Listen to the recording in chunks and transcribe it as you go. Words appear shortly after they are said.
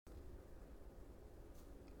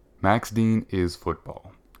Max Dean is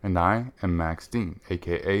football, and I am Max Dean,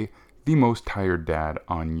 aka the most tired dad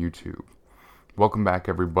on YouTube. Welcome back,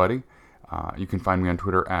 everybody. You can find me on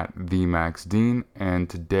Twitter at @themaxdean, and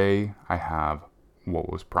today I have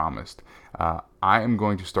what was promised. I am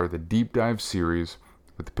going to start the deep dive series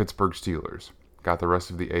with the Pittsburgh Steelers. Got the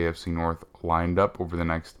rest of the AFC North lined up over the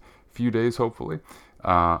next few days, hopefully.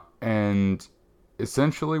 And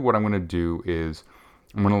essentially what I'm going to do is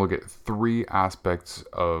I'm going to look at three aspects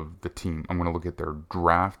of the team. I'm going to look at their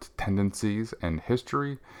draft tendencies and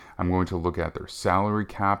history. I'm going to look at their salary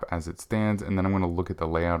cap as it stands, and then I'm going to look at the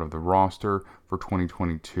layout of the roster for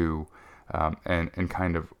 2022 and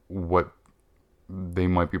kind of what they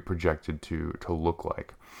might be projected to look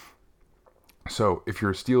like. So if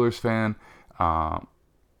you're a Steelers fan,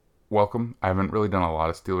 welcome. I haven't really done a lot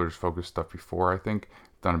of Steelers-focused stuff before, I think.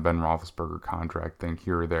 Done a Ben Roethlisberger contract thing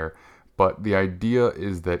here or there. But the idea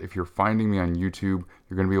is that if you're finding me on YouTube,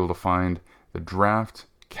 you're going to be able to find the draft,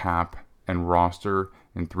 cap, and roster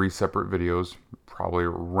in three separate videos, probably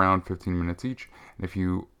around 15 minutes each. And if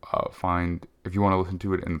you want to listen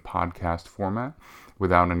to it in the podcast format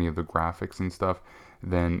without any of the graphics and stuff,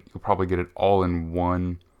 then you'll probably get it all in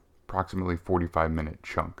one approximately 45-minute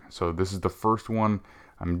chunk. So this is the first one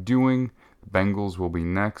I'm doing. The Bengals will be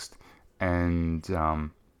next. And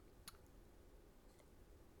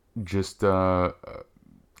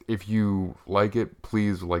if you like it,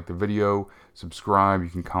 please like the video, subscribe, you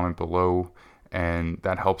can comment below, and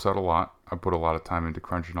that helps out a lot. I put a lot of time into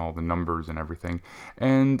crunching all the numbers and everything.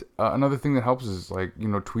 And another thing that helps is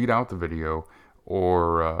tweet out the video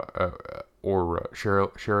or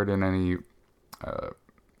share it in any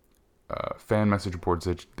fan message boards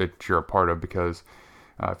that you're a part of, because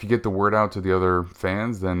if you get the word out to the other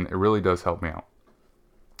fans, then it really does help me out.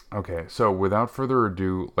 Okay, so without further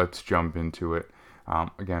ado, let's jump into it.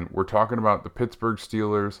 Again, we're talking about the Pittsburgh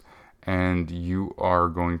Steelers, and you are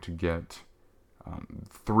going to get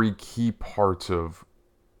three key parts of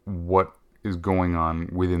what is going on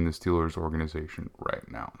within the Steelers organization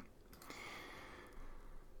right now.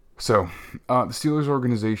 So, the Steelers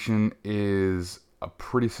organization is a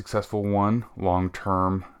pretty successful one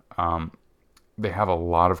long-term. They have a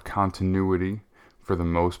lot of continuity for the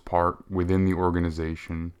most part within the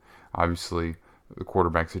organization. Obviously, the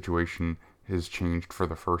quarterback situation has changed for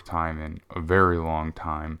the first time in a very long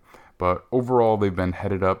time. But overall, they've been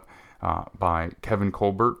headed up by Kevin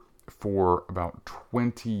Colbert for about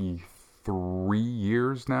 23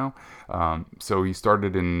 years now. So he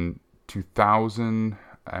started in 2000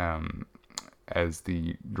 as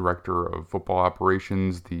the director of football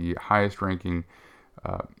operations, the highest ranking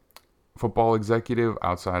football executive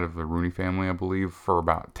outside of the Rooney family, I believe, for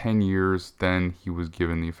about 10 years. Then he was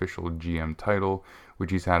given the official GM title,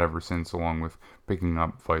 which he's had ever since, along with picking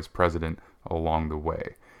up vice president along the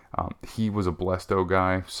way. He was a Blesto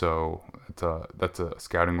guy, so that's a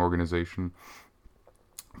scouting organization.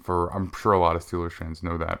 I'm sure a lot of Steelers fans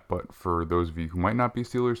know that, but for those of you who might not be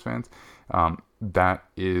Steelers fans, that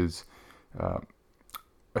is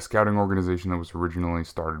a scouting organization that was originally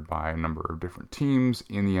started by a number of different teams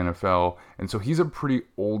in the NFL. And so he's a pretty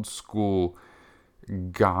old school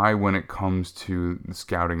guy when it comes to the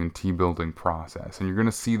scouting and team building process. And you're going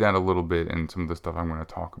to see that a little bit in some of the stuff I'm going to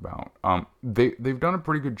talk about. They've done a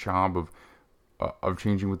pretty good job of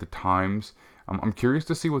changing with the times. I'm curious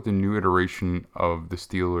to see what the new iteration of the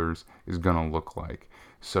Steelers is going to look like.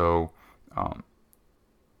 So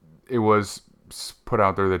it was put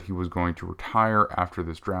out there that he was going to retire after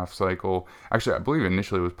this draft cycle. Actually, I believe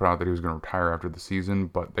initially it was put out that he was going to retire after the season,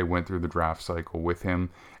 but they went through the draft cycle with him.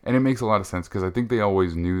 And it makes a lot of sense because I think they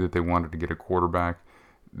always knew that they wanted to get a quarterback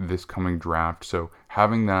this coming draft. So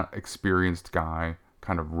having that experienced guy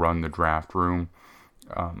kind of run the draft room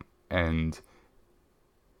and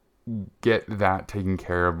get that taken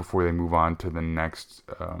care of before they move on to the next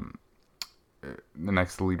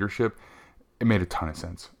leadership, it made a ton of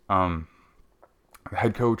sense. The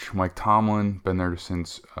head coach, Mike Tomlin, been there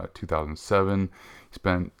since 2007. He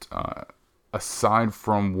spent, aside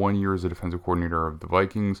from 1 year as a defensive coordinator of the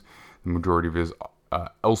Vikings, the majority of his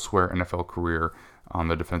elsewhere NFL career on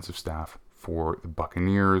the defensive staff for the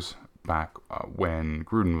Buccaneers back when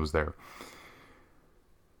Gruden was there.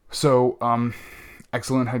 So,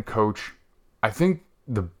 excellent head coach. I think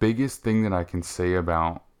the biggest thing that I can say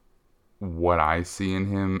about what I see in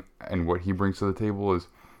him and what he brings to the table is,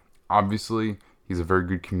 obviously, he's a very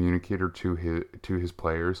good communicator to his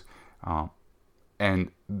players,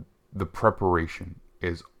 and the preparation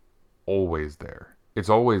is always there. It's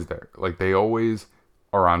always there. Like, they always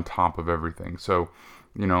are on top of everything. So,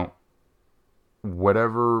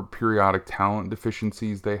 whatever periodic talent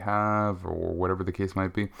deficiencies they have or whatever the case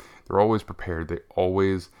might be, they're always prepared. They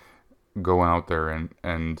always go out there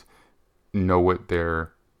and know what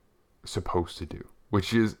they're supposed to do,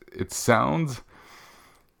 which is, it sounds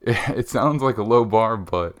like a low bar,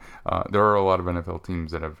 but there are a lot of NFL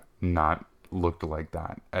teams that have not looked like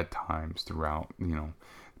that at times throughout, the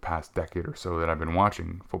past decade or so that I've been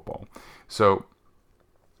watching football. So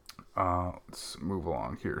let's move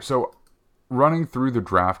along here. So running through the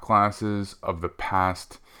draft classes of the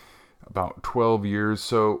past about 12 years.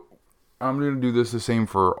 So I'm going to do this the same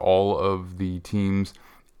for all of the teams.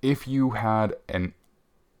 If you had an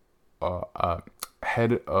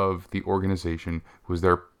head of the organization who was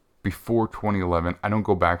there before 2011, I don't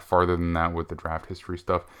go back farther than that with the draft history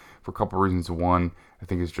stuff for a couple of reasons. One, I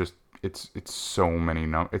think it's just it's so many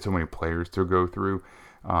players to go through.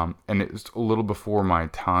 And it's a little before my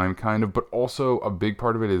time, kind of, but also a big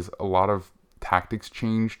part of it is a lot of tactics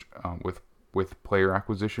changed with player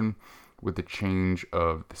acquisition with the change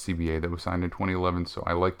of the CBA that was signed in 2011. So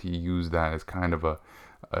I like to use that as kind of a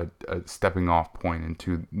stepping off point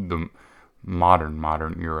into the modern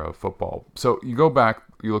era of football. So you go back,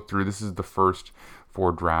 you look through. This is the first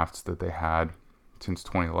 4 drafts that they had since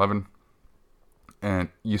 2011, and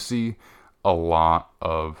you see a lot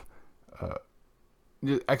of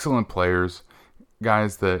excellent players,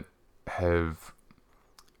 guys that have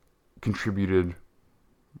contributed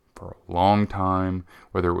for a long time,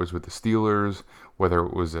 whether it was with the Steelers, whether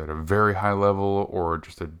it was at a very high level or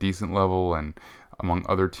just a decent level, and among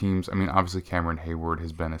other teams. I mean, obviously Cameron Hayward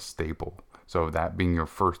has been a staple. So that being your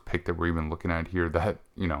first pick that we're even looking at here, that,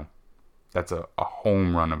 that's a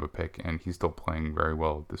home run of a pick, and he's still playing very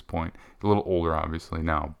well at this point. A little older, obviously,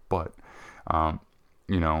 now, but,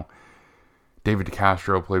 David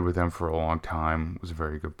DeCastro played with them for a long time, was a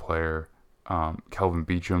very good player. Kelvin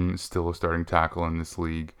Beachum is still a starting tackle in this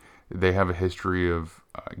league. They have a history of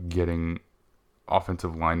getting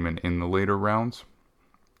offensive linemen in the later rounds.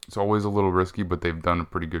 It's always a little risky, but they've done a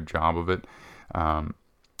pretty good job of it.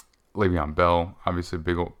 Le'Veon Bell, obviously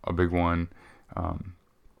a big one. And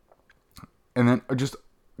then just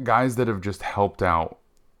guys that have just helped out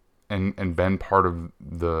and been part of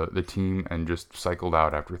the team and just cycled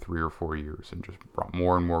out after 3 or 4 years and just brought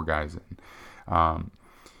more and more guys in.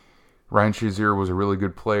 Ryan Shazier was a really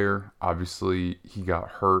good player. Obviously, he got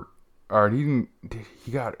hurt. Or he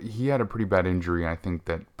had a pretty bad injury, I think,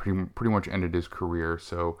 that pretty much ended his career.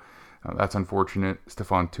 So that's unfortunate.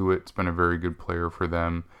 Stephon Tuitt's been a very good player for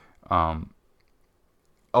them. A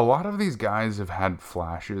lot of these guys have had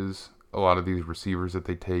flashes. A lot of these receivers that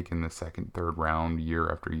they take in the second, third round, year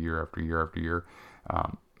after year after year after year.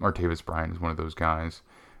 Martavis Bryant is one of those guys.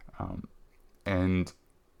 And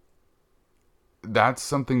that's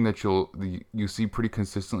something that you see pretty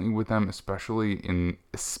consistently with them, especially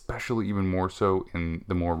even more so in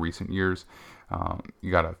the more recent years.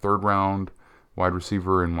 You got a third round wide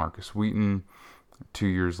receiver in Marcus Wheaton. 2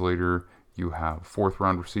 years later, you have fourth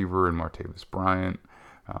round receiver in Martavis Bryant.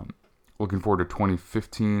 Looking forward to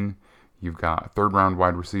 2015, you've got a third round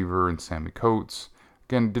wide receiver in Sammy Coates.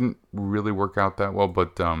 Again, didn't really work out that well,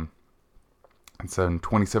 but and so in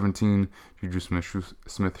 2017, Juju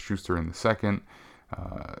Smith-Schuster in the second.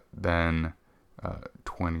 Then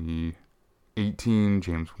 2018,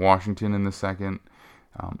 James Washington in the second.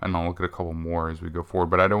 And I'll look at a couple more as we go forward.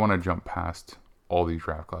 But I don't want to jump past all these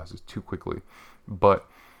draft classes too quickly. But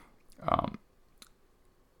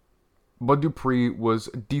Bud Dupree was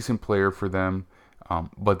a decent player for them.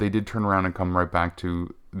 But they did turn around and come right back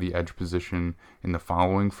to the edge position in the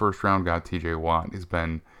following first round. Got TJ Watt. He's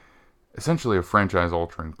been essentially a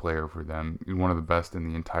franchise-altering player for them. He's one of the best in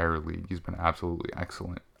the entire league. He's been absolutely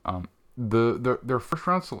excellent. Their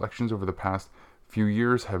first-round selections over the past few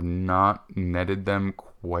years have not netted them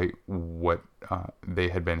quite what they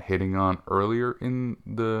had been hitting on earlier in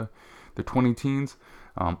the 20-teens.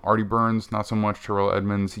 Artie Burns, not so much. Terrell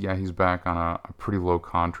Edmonds, yeah, he's back on a pretty low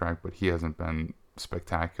contract, but he hasn't been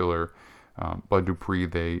spectacular. Bud Dupree,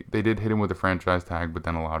 they did hit him with a franchise tag, but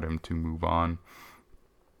then allowed him to move on.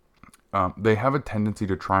 They have a tendency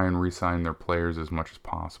to try and re-sign their players as much as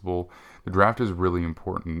possible. The draft is really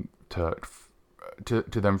important to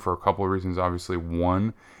them for a couple of reasons. Obviously,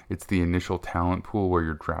 one, it's the initial talent pool where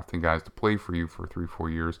you're drafting guys to play for you for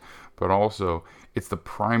 3-4 years, but also it's the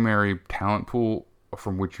primary talent pool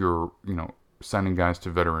from which you're signing guys to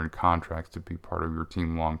veteran contracts to be part of your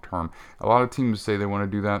team long term. A lot of teams say they want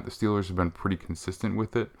to do that. The Steelers have been pretty consistent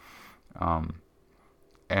with it,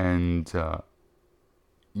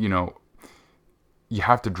 you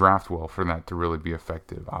have to draft well for that to really be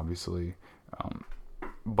effective, obviously.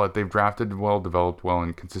 but they've drafted well, developed well,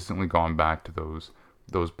 and consistently gone back to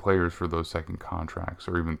those players for those second contracts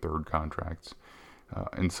or even third contracts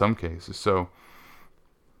in some cases. So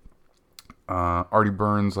Artie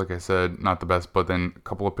Burns, like I said, not the best, but then a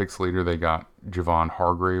couple of picks later, they got Javon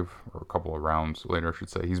Hargrave, or a couple of rounds later, I should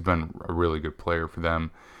say. He's been a really good player for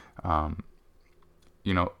them.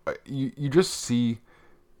 You just see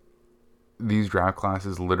these draft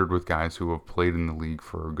classes littered with guys who have played in the league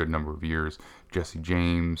for a good number of years. Jesse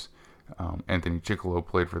James, Anthony Chickillo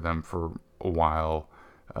played for them for a while.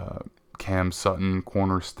 Cam Sutton,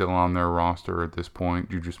 corner, still on their roster at this point.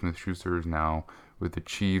 Juju Smith-Schuster is now with the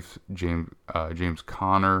Chiefs. James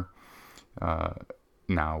Conner,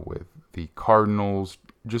 now with the Cardinals.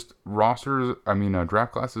 Just rosters,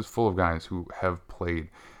 draft classes full of guys who have played.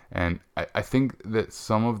 And I think that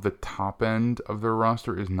some of the top end of their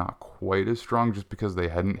roster is not quite as strong just because they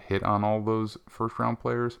hadn't hit on all those first round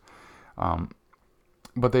players.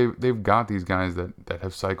 But they've got these guys that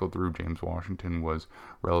have cycled through. James Washington was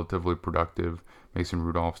relatively productive. Mason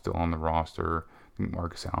Rudolph still on the roster. I think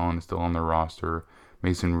Marcus Allen is still on the roster.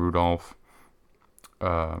 Mason Rudolph,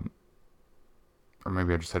 or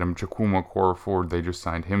maybe I just said him, Chukwuma Okorafor, they just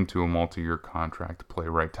signed him to a multi-year contract to play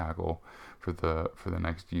right tackle for the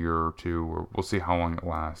next year or two, or we'll see how long it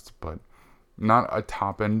lasts. But not a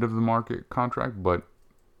top end of the market contract, but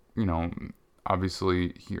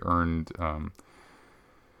obviously he earned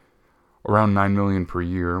around $9 million per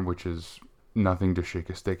year, which is nothing to shake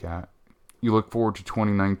a stick at. You look forward to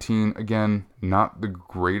 2019. Again, not the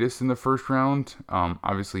greatest in the first round.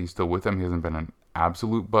 Obviously, he's still with them. He hasn't been an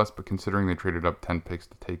absolute bust, but considering they traded up 10 picks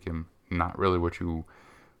to take him, not really what you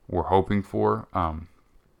were hoping for.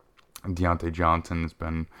 Deontay Johnson has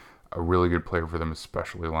been a really good player for them,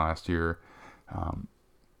 especially last year.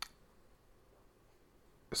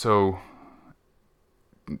 So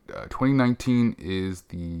 2019 is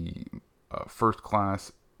the first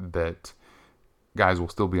class that guys will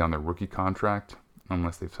still be on their rookie contract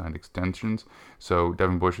unless they've signed extensions. So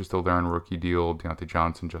Devin Bush is still there on a rookie deal. Deontay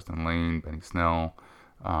Johnson, Justin Lane, Benny Snell.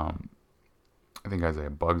 I think Isaiah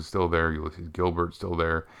Bugg's still there. Ulysses Gilbert's still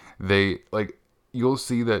there. You'll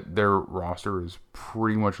see that their roster is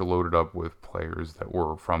pretty much loaded up with players that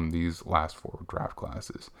were from these last four draft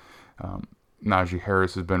classes. Najee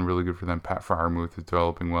Harris has been really good for them. Pat Freiermuth is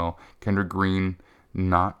developing well. Kendrick Green,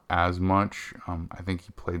 not as much. I think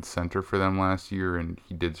he played center for them last year, and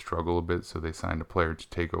he did struggle a bit, so they signed a player to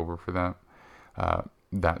take over for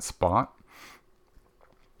that spot.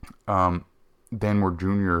 Dan Moore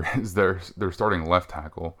Jr. is their starting left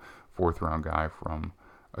tackle, fourth-round guy from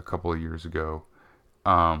a couple of years ago.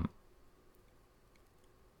 I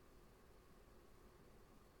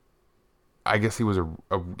guess he was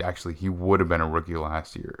actually he would have been a rookie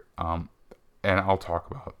last year. And I'll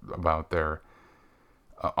talk about their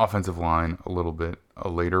offensive line a little bit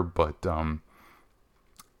later, but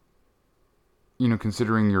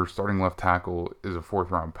considering your starting left tackle is a fourth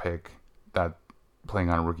round pick, that playing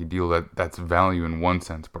on a rookie deal, that's value in one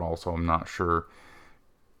sense, but also I'm not sure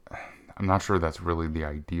that's really the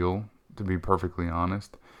ideal, to be perfectly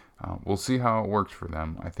honest. We'll see how it works for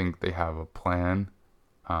them. I think they have a plan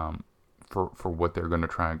for what they're going to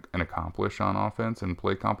try and accomplish on offense and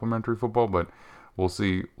play complementary football, but we'll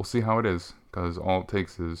see how it is, because all it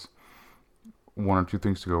takes is one or two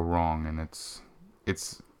things to go wrong, and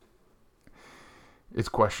it's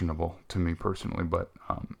questionable to me personally. But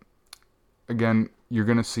again, you're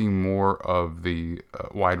going to see more of the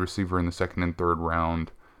wide receiver in the second and third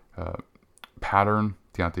round pattern.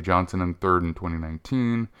 Deontay Johnson in third in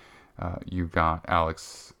 2019. You've got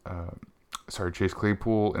Chase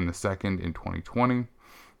Claypool in the second in 2020.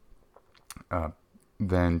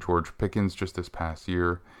 Then George Pickens just this past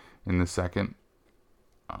year in the second.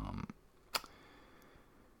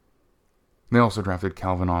 They also drafted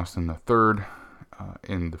Calvin Austin the third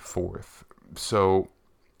in the fourth. So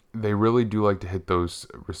they really do like to hit those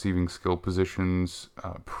receiving skill positions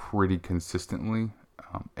pretty consistently.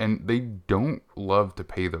 And they don't love to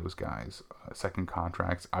pay those guys second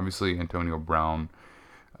contracts. Obviously, Antonio Brown,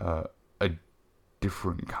 a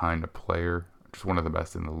different kind of player, just one of the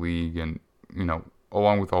best in the league. And,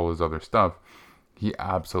 along with all his other stuff, he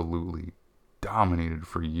absolutely dominated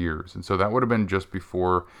for years. And so that would have been just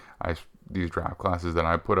before these draft classes that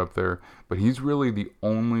I put up there. But he's really the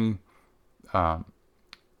only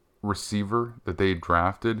receiver that they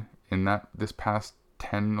drafted in this past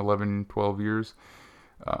 10, 11, 12 years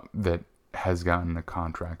that has gotten a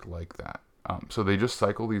contract like that. So they just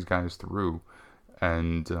cycle these guys through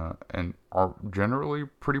and are generally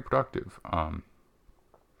pretty productive. And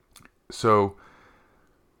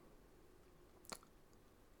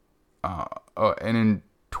in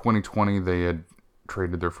 2020, they had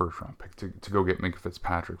traded their first round pick to go get Minka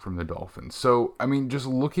Fitzpatrick from the Dolphins. So, I mean, just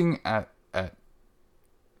looking at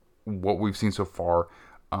what we've seen so far,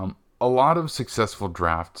 a lot of successful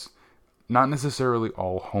drafts, not necessarily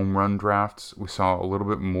all home run drafts. We saw a little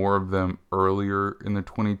bit more of them earlier in the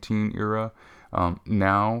 2010 era.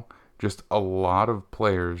 Now, just a lot of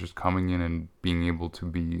players just coming in and being able to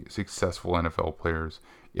be successful NFL players,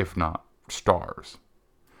 if not stars.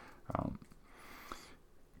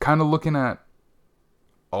 Kind of looking at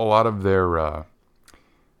a lot of their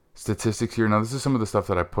statistics here. Now, this is some of the stuff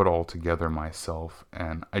that I put all together myself,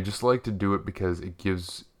 and I just like to do it because it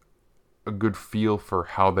gives a good feel for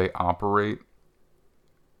how they operate,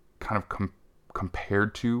 kind of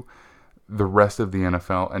compared to the rest of the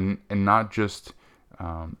NFL, and not just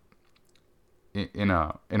in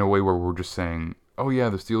a way where we're just saying, oh yeah,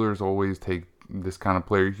 the Steelers always take this kind of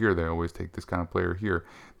player here, they always take this kind of player here.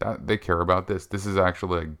 That they care about this. This is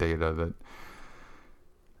actually like data that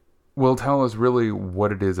will tell us really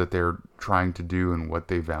what it is that they're trying to do and what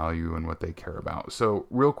they value and what they care about. So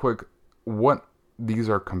real quick, what these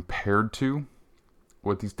are compared to,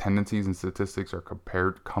 what these tendencies and statistics are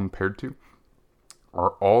compared to,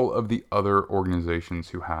 are all of the other organizations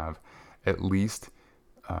who have at least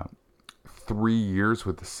 3 years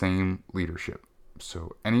with the same leadership.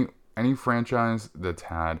 So any franchise that's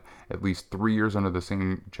had at least 3 years under the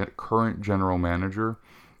same current general manager,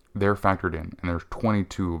 they're factored in, and there's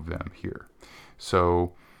 22 of them here.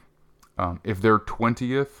 So if they're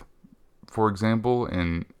 20th, for example,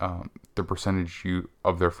 in the percentage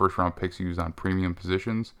of their first round picks used on premium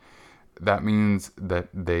positions, that means that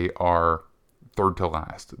they are third to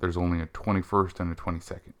last. There's only a 21st and a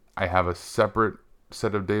 22nd. I have a separate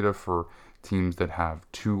set of data for teams that have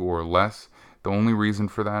 2 or less. The only reason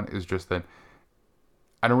for that is just that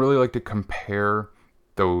I don't really like to compare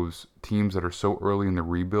those teams that are so early in the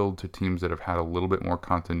rebuild to teams that have had a little bit more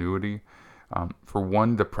continuity. For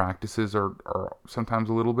one, the practices are sometimes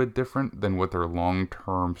a little bit different than what their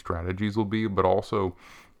long-term strategies will be, but also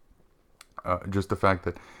just the fact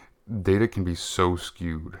that data can be so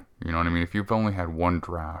skewed. You know what I mean? If you've only had one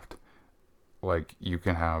draft, like you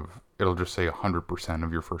can have, it'll just say 100%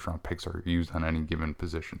 of your first-round picks are used on any given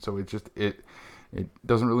position. So it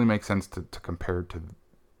doesn't really make sense to compare to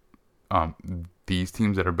these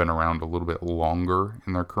teams that have been around a little bit longer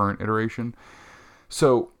in their current iteration.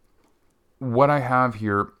 So what I have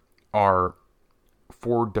here are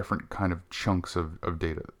 4 different kind of chunks of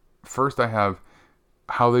data. First, I have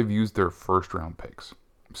how they've used their first round picks.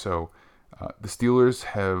 So the Steelers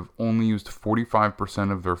have only used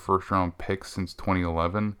 45% of their first round picks since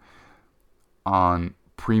 2011 on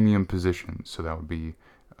premium positions. So that would be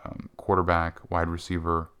quarterback, wide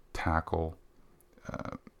receiver, tackle,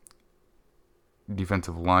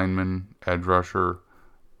 defensive lineman, edge rusher,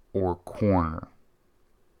 or corner.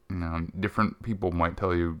 Now, different people might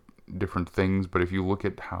tell you different things, but if you look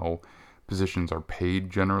at how positions are paid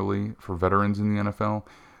generally for veterans in the NFL,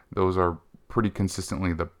 those are pretty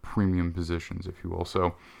consistently the premium positions, if you will.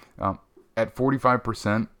 So at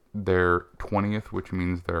 45%, they're 20th, which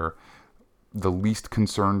means they're the least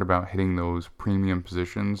concerned about hitting those premium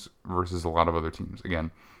positions versus a lot of other teams.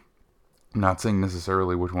 Again, I'm not saying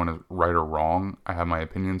necessarily which one is right or wrong. I have my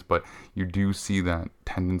opinions, but you do see that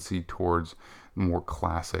tendency towards more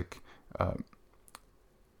classic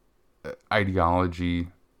ideology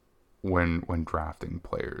when drafting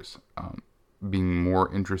players, being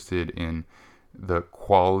more interested in the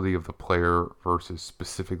quality of the player versus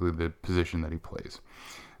specifically the position that he plays.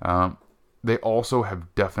 They also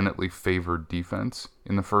have definitely favored defense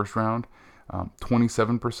in the first round.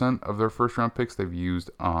 27% of their first round picks they've used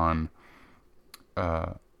on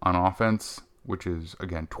offense, which is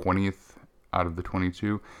again 20th out of the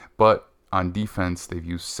 22, but on defense they've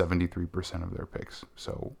used 73% of their picks,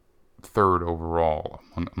 so third overall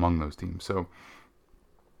among those teams. So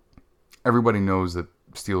everybody knows that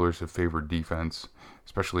Steelers have favored defense,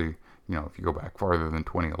 especially if you go back farther than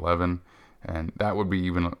 2011, and that would be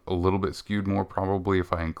even a little bit skewed more probably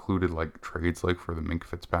if I included like trades like for the Minka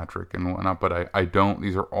Fitzpatrick and whatnot, but I don't.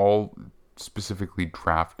 These are all specifically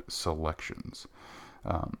draft selections.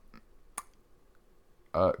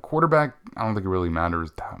 Quarterback, I don't think it really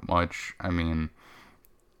matters that much. I mean,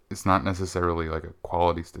 it's not necessarily like a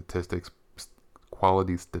quality statistic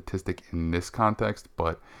in this context,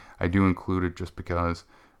 but I do include it just because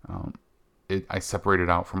I separate it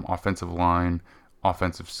out from offensive line,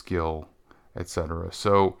 offensive skill, etc.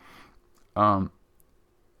 So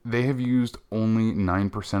they have used only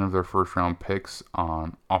 9% of their first round picks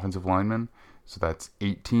on offensive linemen, so that's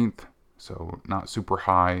 18th. So not super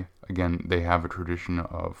high. Again, they have a tradition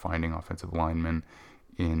of finding offensive linemen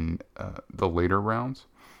in the later rounds.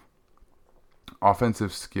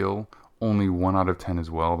 Offensive skill, only 1 out of 10 as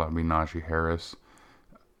well. That would be Najee Harris.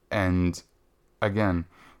 And again,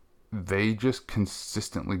 they just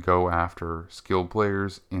consistently go after skilled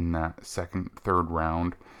players in that second, third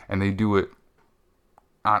round. And they do it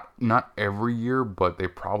not every year, but they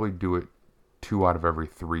probably do it 2 out of every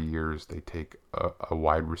 3 years. They take a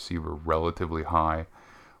wide receiver relatively high,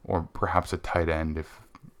 or perhaps a tight end if,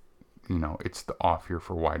 it's the off year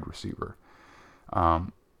for wide receiver.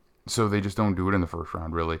 So they just don't do it in the first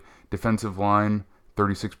round, really. Defensive line,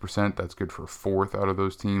 36%. That's good for 4th out of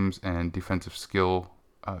those teams. And defensive skill,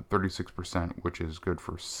 36%, which is good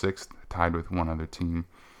for 6th, tied with one other team.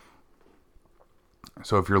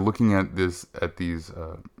 So if you're looking at these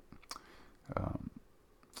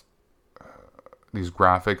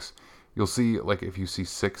graphics, you'll see, like, if you see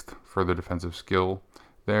 6th for the defensive skill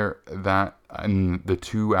there, that and the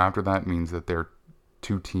 2 after that means that they're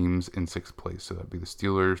 2 teams in 6th place. So that'd be the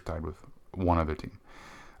Steelers tied with one other team.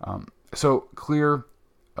 So clear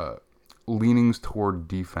leanings toward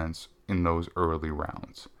defense in those early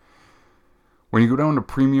rounds. When you go down to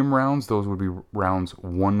premium rounds, those would be rounds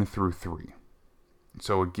 1 through 3.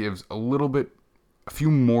 So it gives a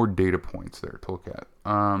few more data points there to look at.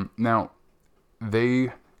 Now,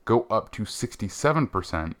 they go up to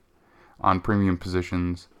 67% on premium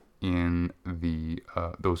positions in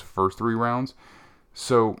those first 3 rounds.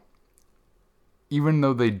 So even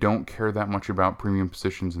though they don't care that much about premium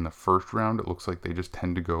positions in the first round, it looks like they just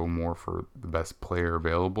tend to go more for the best player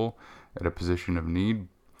available at a position of need.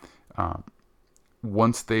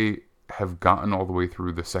 Once they have gotten all the way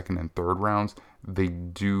through the second and third rounds, they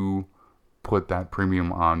do put that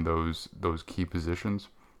premium on those key positions.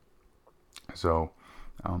 So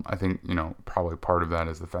I think, probably part of that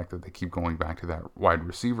is the fact that they keep going back to that wide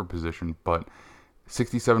receiver position, but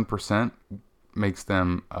 67% makes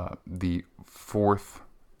them the 4th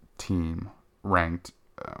team ranked,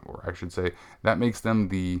 or I should say, that makes them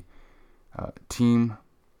the team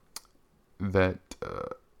that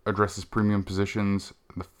addresses premium positions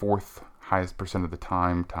the 4th highest percent of the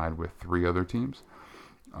time, tied with 3 other teams.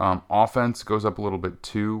 Offense goes up a little bit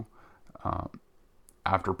too,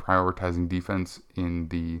 after prioritizing defense in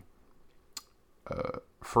the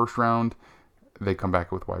first round. They come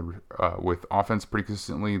back with with offense pretty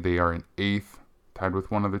consistently. They are in 8th, tied with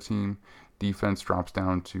one other team. Defense drops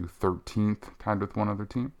down to 13th, tied with one other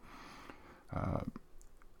team.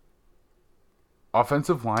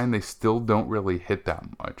 Offensive line, they still don't really hit that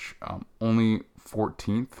much. Only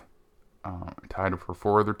 14th, tied for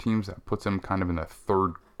 4 other teams. That puts them kind of in the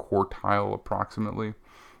 3rd quartile approximately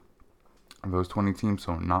of those 20 teams,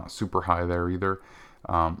 so not super high there either.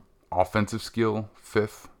 Offensive skill,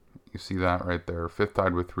 5th. You see that right there. 5th,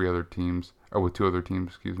 tied with 2 other teams,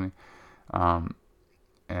 excuse me.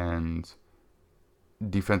 And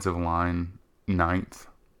defensive line, 9th.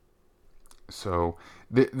 So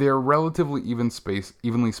they're relatively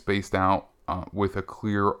evenly spaced out, with a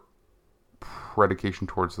clear predication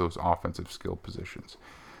towards those offensive skill positions.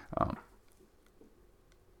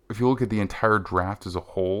 If you look at the entire draft as a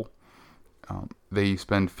whole, they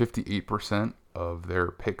spend 58% of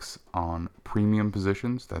their picks on premium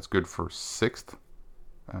positions. That's good for 6th,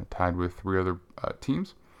 tied with 3 other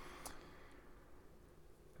teams.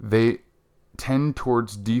 They tend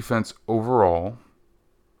towards defense overall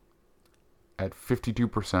at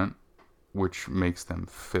 52%, which makes them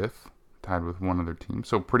 5th, tied with one other team.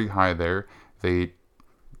 So pretty high there.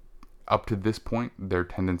 Up to this point, their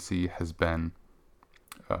tendency has been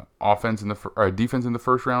defense in the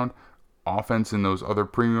first round, offense in those other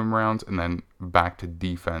premium rounds, and then back to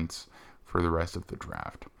defense for the rest of the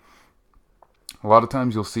draft. A lot of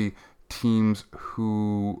times you'll see teams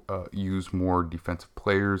who use more defensive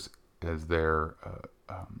players as their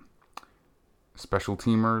special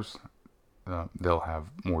teamers. They'll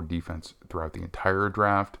have more defense throughout the entire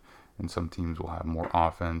draft, and some teams will have more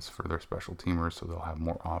offense for their special teamers, so they'll have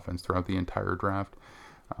more offense throughout the entire draft.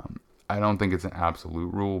 I don't think it's an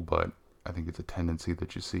absolute rule, but I think it's a tendency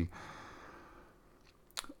that you see.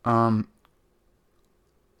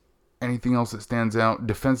 Anything else that stands out?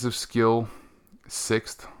 Defensive skill,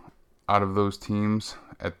 6th out of those teams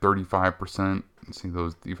at 35%. You see,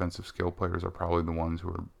 those defensive skill players are probably the ones who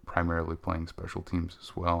are primarily playing special teams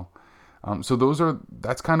as well. So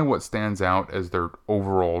that's kind of what stands out as their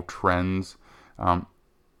overall trends.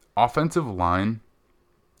 Offensive line,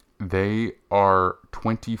 they are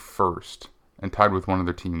 21st and tied with one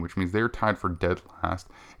other team, which means they're tied for dead last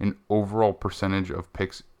in overall percentage of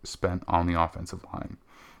picks spent on the offensive line.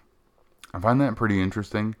 I find that pretty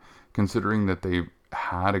interesting, considering that they've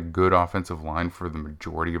had a good offensive line for the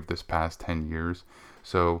majority of this past 10 years.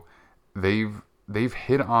 So they've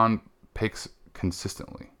hit on picks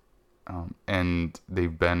consistently, and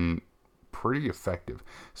they've been pretty effective.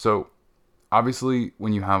 So obviously,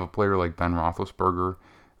 when you have a player like Ben Roethlisberger,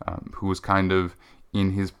 who was kind of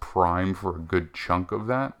in his prime for a good chunk of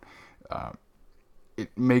that, it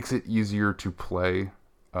makes it easier to play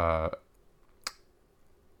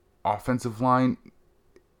offensive line.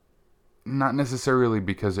 Not necessarily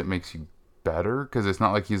because it makes you better, because it's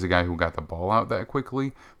not like he's a guy who got the ball out that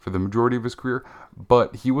quickly for the majority of his career,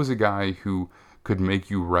 but he was a guy who could make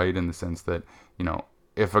you right in the sense that,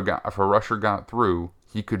 if a rusher got through,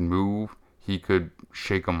 he could move, he could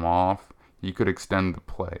shake them off, he could extend the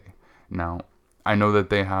play. Now, I know that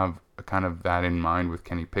they have kind of that in mind with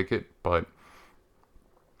Kenny Pickett, but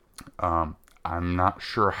I'm not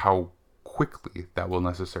sure how quickly that will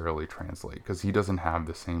necessarily translate, because he doesn't have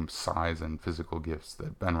the same size and physical gifts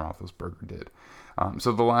that Ben Roethlisberger did.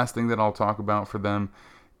 So the last thing that I'll talk about for them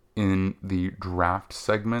in the draft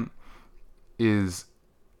segment is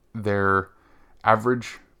their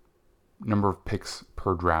average number of picks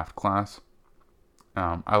per draft class.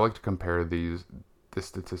 I like to compare this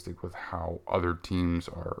statistic with how other teams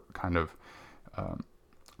are kind of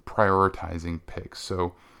prioritizing picks.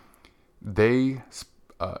 So they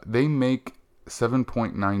make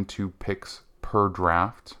 7.92 picks per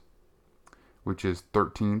draft, which is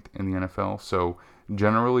 13th in the NFL. So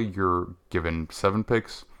generally, you're given 7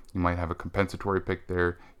 picks. You might have a compensatory pick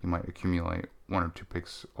there. You might accumulate 1 or 2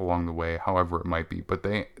 picks along the way, however it might be. But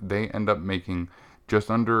they end up making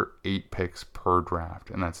just under 8 picks per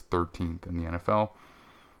draft, and that's 13th in the NFL.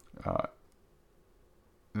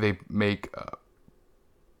 They make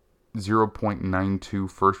 0.92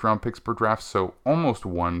 first round picks per draft, so almost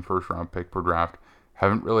 1 first round pick per draft.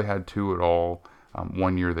 Haven't really had 2 at all.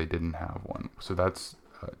 1 year they didn't have 1, so that's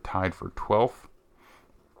tied for 12th.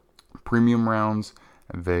 Premium rounds,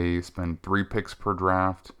 they spend 3 picks per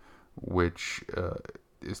draft, which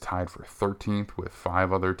is tied for 13th with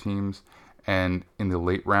 5 other teams. And in the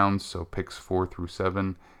late rounds, so picks 4 through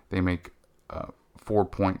 7, they make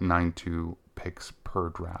 4.92 picks per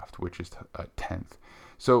draft, which is 10th.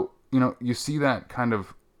 So, you see that kind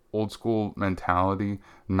of old school mentality,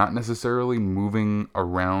 not necessarily moving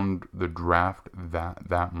around the draft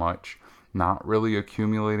that much, not really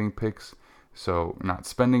accumulating picks, so not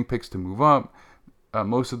spending picks to move up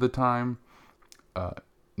most of the time,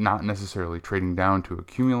 not necessarily trading down to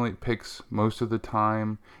accumulate picks most of the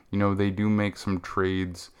time. They do make some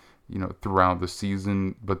trades, throughout the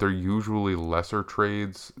season, but they're usually lesser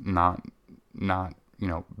trades, not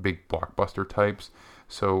big blockbuster types.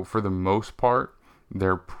 So for the most part,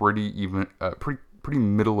 they're pretty even, pretty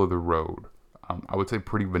middle of the road. I would say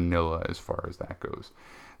pretty vanilla as far as that goes.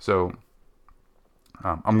 So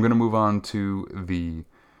I'm going to move on to the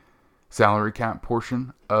salary cap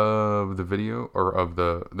portion of the video, or of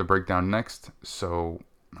the breakdown next. So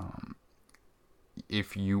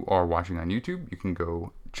if you are watching on YouTube, you can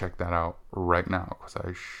go check that out right now, because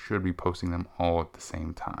I should be posting them all at the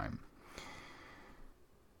same time.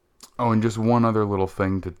 Oh, and just one other little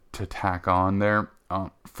thing to tack on there.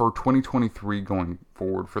 For 2023 going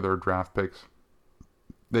forward for their draft picks,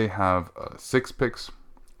 they have 6 picks,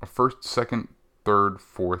 a 1st, 2nd, 3rd,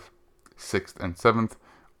 4th, 6th, and 7th,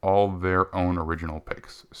 all their own original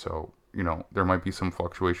picks. So, there might be some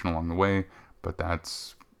fluctuation along the way, but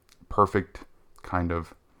that's perfect kind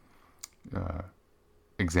of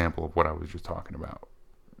example of what I was just talking about.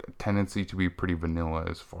 A tendency to be pretty vanilla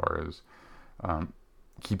as far as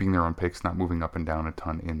keeping their own picks, not moving up and down a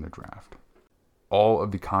ton in the draft. All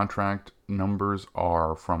of the contract numbers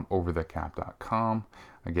are from overthecap.com.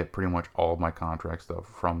 I get pretty much all of my contract stuff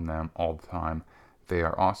from them all the time. They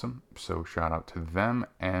are awesome, so shout out to them.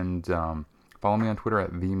 And follow me on Twitter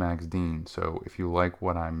at TheMaxDean. So if you like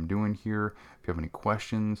what I'm doing here, if you have any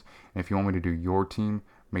questions, and if you want me to do your team,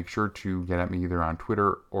 make sure to get at me either on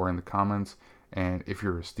Twitter or in the comments. And if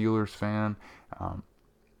you're a Steelers fan,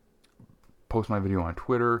 post my video on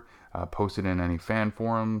Twitter, post it in any fan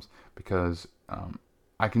forums, because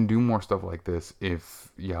I can do more stuff like this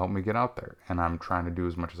if you help me get out there, and I'm trying to do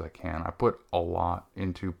as much as I can. I put a lot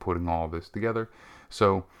into putting all of this together,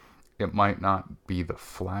 so it might not be the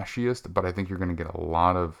flashiest, but I think you're going to get a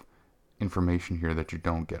lot of information here that you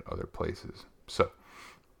don't get other places. So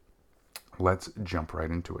let's jump right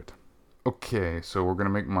into it. Okay, so we're going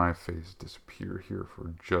to make my face disappear here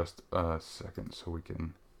for just a second so we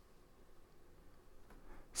can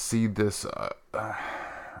see this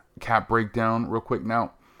cap breakdown real quick.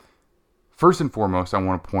 Now, first and foremost, I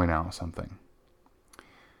want to point out something.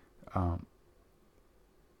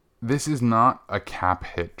 This is not a cap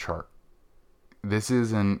hit chart. This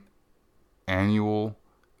is an annual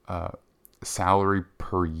salary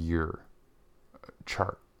per year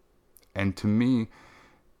chart. And to me,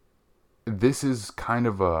 this is kind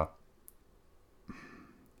of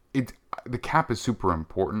the cap is super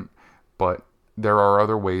important, but there are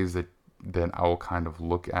other ways that I will kind of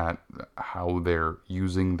look at how they're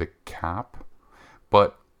using the cap.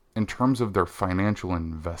 But in terms of their financial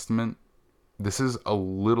investment, this is a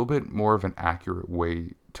little bit more of an accurate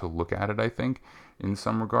way to look at it, I think, in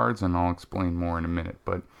some regards, and I'll explain more in a minute.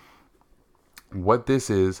 But what this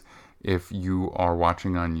is, if you are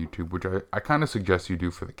watching on YouTube, which I kind of suggest you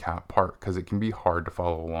do for the cap part, because it can be hard to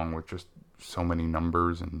follow along with just so many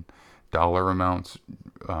numbers and dollar amounts,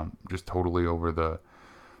 just totally over the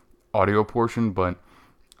audio portion. But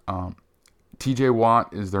TJ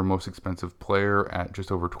Watt is their most expensive player at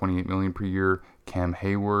just over $28 million per year. Cam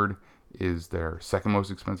Hayward is their second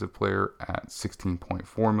most expensive player at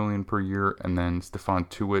 $16.4 million per year, and then Stephon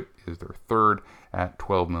Tuitt is their third at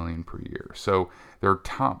 $12 million per year. So their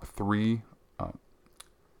top three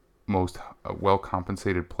most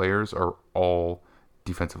well-compensated players are all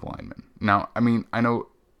defensive linemen. Now, I mean, I know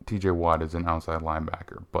TJ Watt is an outside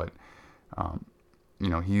linebacker, but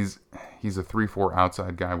he's a 3-4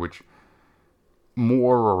 outside guy, which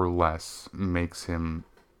more or less makes him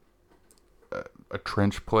a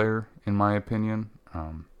trench player, in my opinion.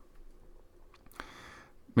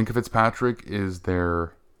 Minkah Fitzpatrick is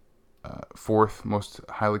their fourth most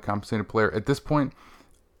highly compensated player. At this point,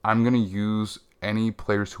 I'm going to use any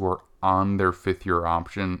players who are on their fifth-year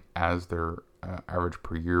option as their average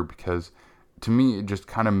per year, because to me, it just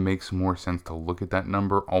kind of makes more sense to look at that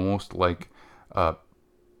number almost like a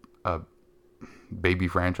baby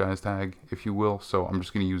franchise tag, if you will. So I'm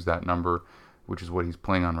just going to use that number, which is what he's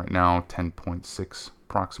playing on right now, 10.6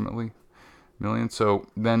 approximately million. So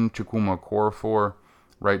then Chukwuma Okorafor,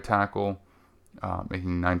 right tackle,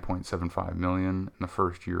 making $9.75 million in the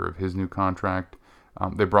first year of his new contract.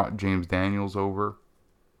 They brought James Daniels over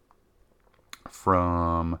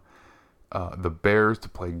from the Bears to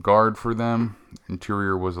play guard for them.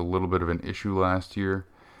 Interior was a little bit of an issue last year.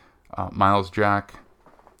 Miles Jack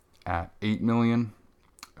at $8 million,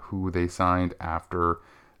 who they signed after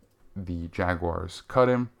the Jaguars cut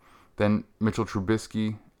him. Then Mitchell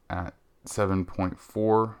Trubisky at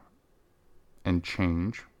 7.4 and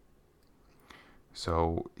change.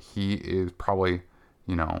 So he is probably,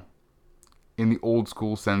 in the old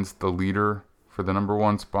school sense, the leader for the number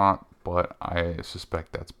one spot, but I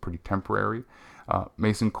suspect that's pretty temporary.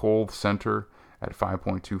 Mason Cole, center, at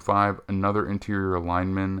 5.25, another interior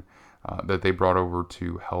lineman that they brought over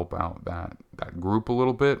to help out that group a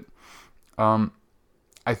little bit.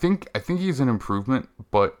 I think he's an improvement,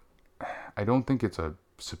 but I don't think it's a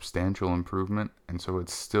substantial improvement, and so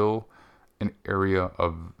it's still an area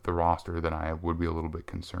of the roster that I would be a little bit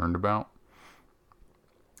concerned about.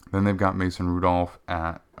 Then they've got Mason Rudolph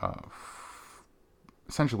at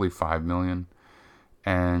essentially $5 million,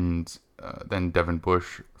 and then Devin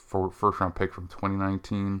Bush, for first round pick from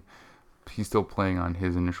 2019. He's still playing on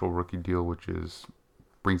his initial rookie deal, which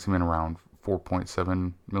brings him in around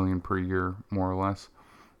 $4.7 million per year, more or less.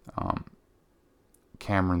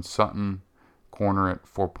 Cameron Sutton, corner at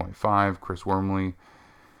 4.5. Chris Wormley,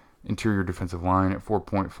 interior defensive line at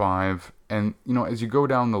 4.5. And as you go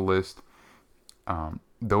down the list,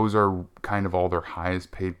 those are kind of all their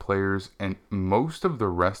highest paid players, and most of the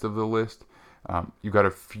rest of the list, you've got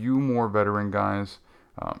a few more veteran guys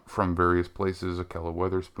from various places: Akella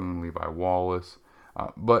Weatherspoon, Levi Wallace,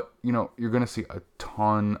 but you're going to see a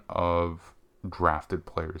ton of drafted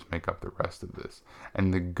players make up the rest of this.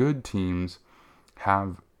 And the good teams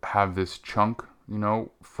have this chunk,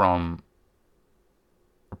 from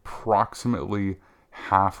approximately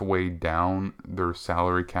halfway down their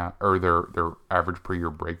salary cap, or their average per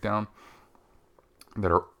year breakdown,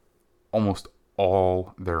 that are almost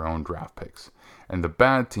all their own draft picks. And the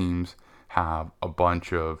bad teams have a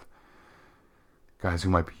bunch of guys who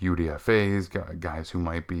might be UDFAs, guys who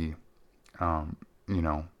might be,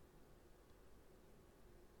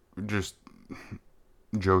 just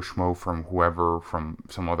Joe Schmo from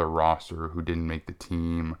some other roster who didn't make the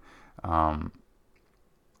team,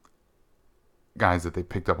 guys that they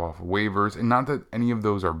picked up off of waivers. And not that any of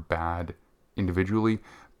those are bad individually,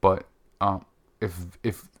 but if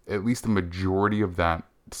at least the majority of that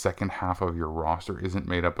second half of your roster isn't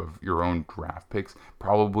made up of your own draft picks,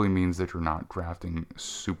 probably means that you're not drafting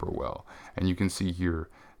super well. And you can see here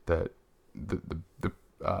that the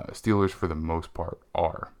Steelers, for the most part,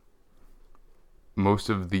 are. Most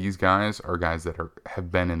of these guys are guys that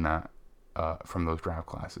have been in that from those draft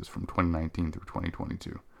classes from 2019 through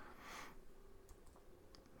 2022.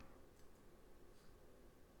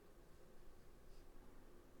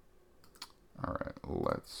 All right,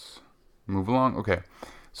 let's move along. Okay,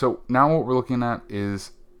 so now what we're looking at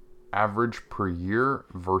is average per year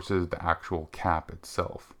versus the actual cap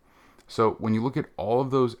itself. So when you look at all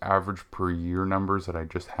of those average per year numbers that I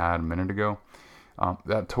just had a minute ago,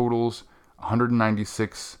 that totals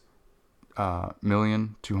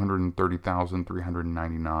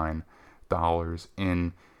 196,230,399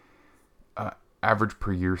 in average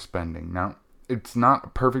per year spending. Now, it's not a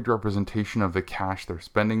perfect representation of the cash they're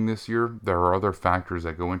spending this year. There are other factors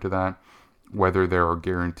that go into that, whether there are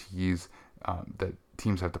guarantees that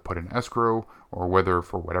teams have to put in escrow, or whether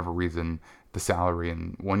for whatever reason the salary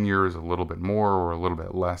in one year is a little bit more or a little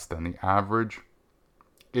bit less than the average.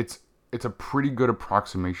 It's a pretty good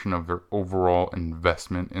approximation of their overall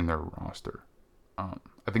investment in their roster.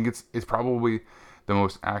 I think it's probably the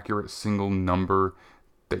most accurate single number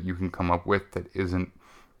that you can come up with that isn't,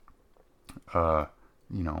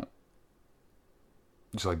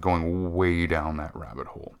 just like going way down that rabbit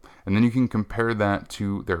hole. And then you can compare that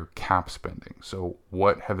to their cap spending. So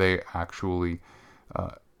what have they actually,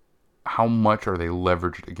 how much are they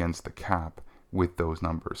leveraged against the cap with those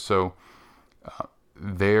numbers? So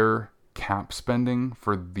their cap spending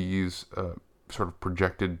for these sort of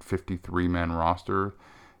projected 53-man roster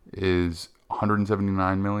is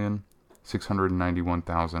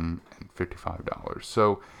 $179,691,055.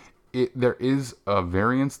 So there is a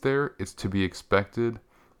variance there. It's to be expected.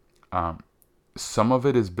 Some of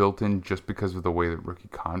it is built in just because of the way that rookie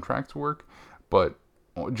contracts work, but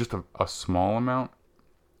just a small amount.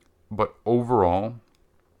 But overall,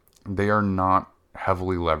 they are not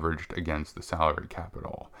heavily leveraged against the salary cap at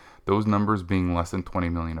all. Those numbers being less than $20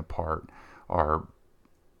 million apart are,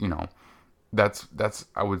 that's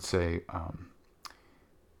I would say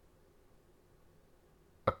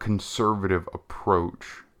a conservative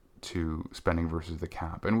approach to spending versus the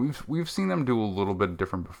cap. And we've seen them do a little bit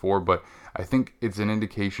different before, but I think it's an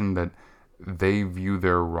indication that they view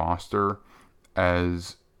their roster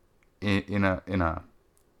as in a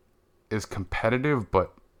is competitive,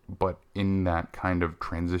 but in that kind of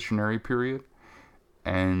transitionary period,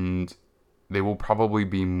 and they will probably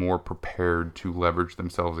be more prepared to leverage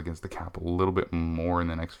themselves against the cap a little bit more in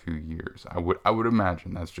the next few years. I would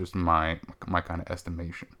imagine. That's just my kind of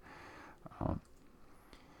estimation.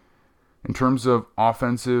 In terms of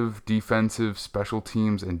offensive, defensive, special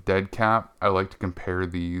teams, and dead cap, I like to compare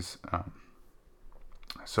these.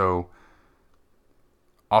 So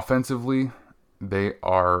offensively, they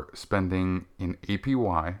are spending in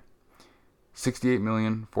APY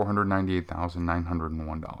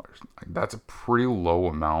 $68,498,901. That's a pretty low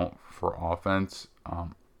amount for offense,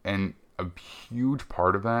 and a huge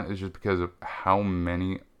part of that is just because of how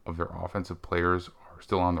many of their offensive players are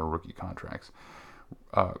still on their rookie contracts.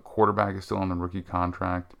 Quarterback is still on the rookie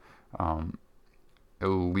contract. At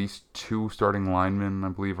least 2 starting linemen, I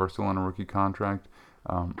believe, are still on a rookie contract.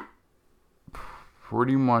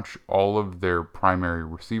 Pretty much all of their primary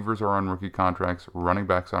receivers are on rookie contracts, running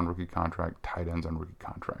backs on rookie contract, tight ends on rookie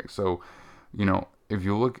contracts. So, if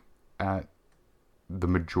you look at the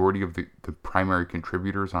majority of the primary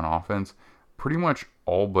contributors on offense, pretty much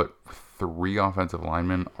all but 3 offensive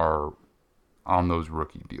linemen are on those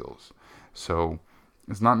rookie deals. So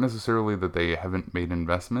it's not necessarily that they haven't made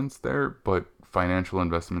investments there, but financial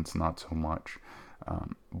investments not so much.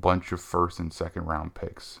 Bunch of first and second round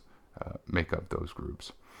picks make up those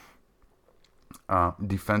groups.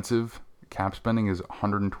 Defensive cap spending is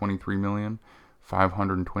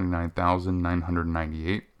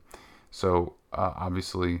 $123,529,998. So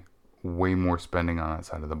obviously, way more spending on that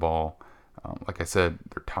side of the ball. Like I said,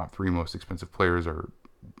 their top 3 most expensive players are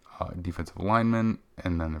defensive linemen,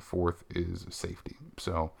 and then the 4th is safety.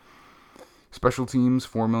 So special teams,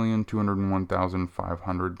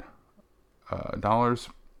 $4,201,500.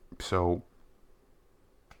 So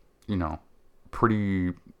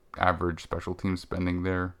pretty average special team spending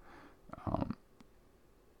there.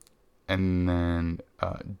 And then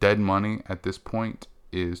dead money at this point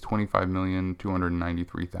is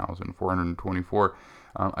 $25,293,424.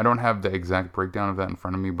 I don't have the exact breakdown of that in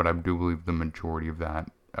front of me, but I do believe the majority of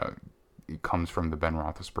that it comes from the Ben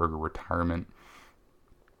Roethlisberger retirement.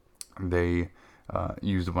 They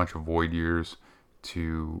used a bunch of void years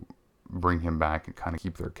to bring him back and kind of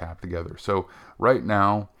keep their cap together. So right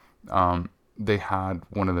now, they had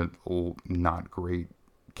one of the not great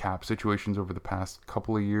cap situations over the past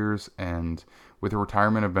couple of years, and with the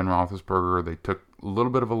retirement of Ben Roethlisberger, they took a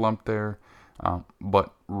little bit of a lump there.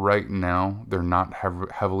 But right now, they're not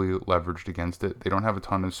heavily leveraged against it. They don't have a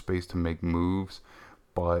ton of space to make moves,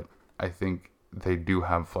 but I think they do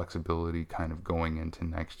have flexibility kind of going into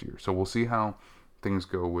next year. So we'll see how things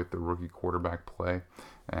go with the rookie quarterback play,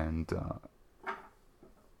 and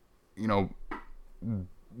you know,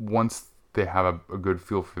 once they have a good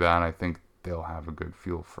feel for that, I think they'll have a good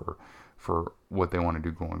feel for what they want to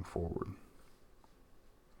do going forward.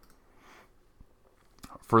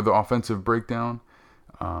 For the offensive breakdown,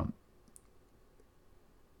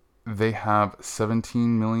 they have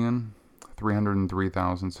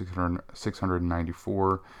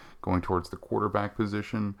 17,303,694 going towards the quarterback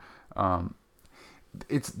position.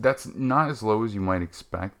 That's not as low as you might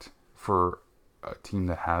expect for a team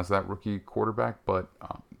that has that rookie quarterback, but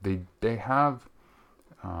they have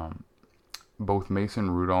both Mason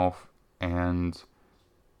Rudolph and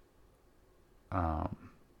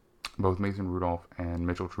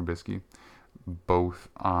Mitchell Trubisky, both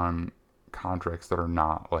on contracts that are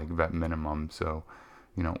not like vet minimum. So,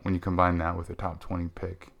 you know, when you combine that with a top 20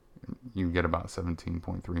 pick, you get about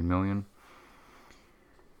 $17.3 million.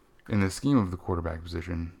 In the scheme of the quarterback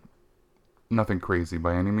position, nothing crazy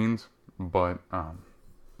by any means, but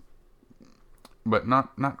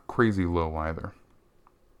not crazy low either.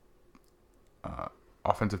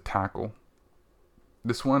 Offensive tackle.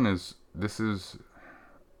 This is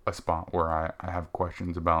a spot where I have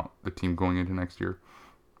questions about the team going into next year.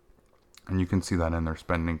 And you can see that in their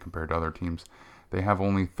spending compared to other teams. They have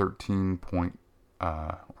only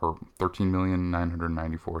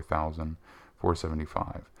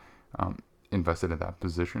 $13,994,475 invested at that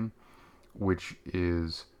position, which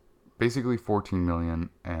is basically $14 million.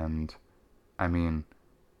 And I mean,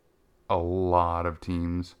 a lot of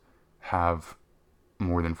teams have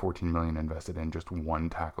more than $14 million invested in just one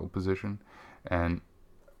tackle position. And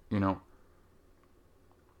you know,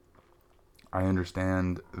 I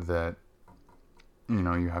understand that, you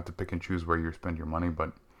know, you have to pick and choose where you spend your money,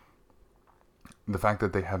 but the fact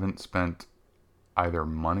that they haven't spent either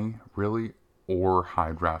money really or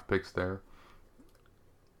high draft picks there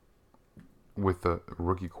with the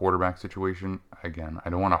rookie quarterback situation, again, I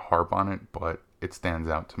don't want to harp on it, but it stands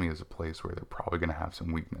out to me as a place where they're probably going to have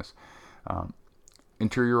some weakness.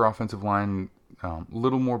 Interior offensive line,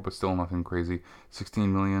 little more, but still nothing crazy.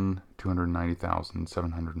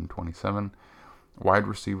 16,290,727. Wide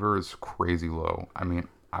receiver is crazy low. I mean,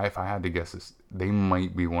 if I had to guess this, they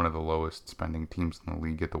might be one of the lowest spending teams in the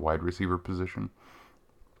league at the wide receiver position.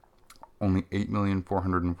 Only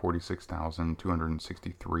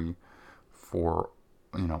 8,446,263 for,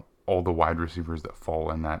 you know, all the wide receivers that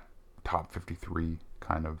fall in that top 53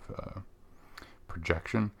 kind of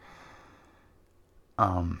projection.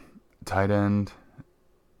 Tight end,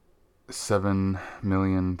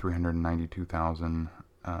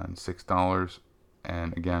 $7,392,006,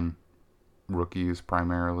 and again, rookies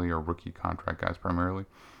primarily, or rookie contract guys primarily,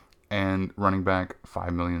 and running back,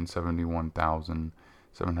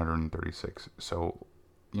 $5,071,736. So,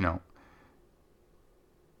 you know,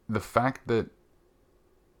 the fact that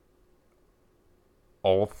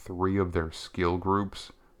all three of their skill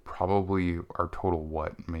groups probably are total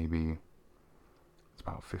maybe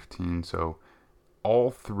about 15. So all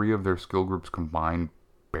three of their skill groups combined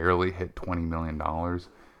barely hit $20 million.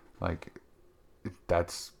 Like,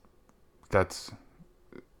 that's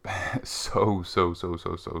so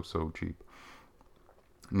cheap.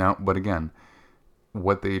 Now, but again,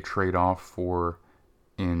 what they trade off for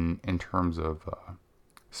in terms of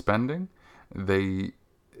spending, they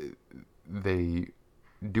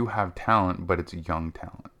do have talent, but it's young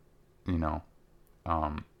talent, you know.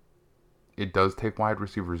 It does take wide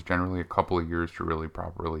receivers generally a couple of years to really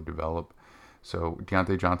properly develop. So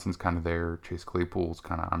Deontay Johnson's kind of there. Chase Claypool's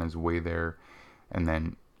kind of on his way there. And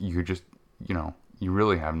then you just, you know, you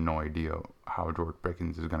really have no idea how George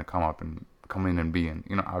Pickens is going to come in and be in.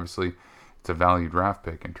 You know, obviously it's a value draft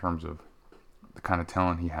pick in terms of the kind of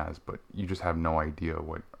talent he has, but you just have no idea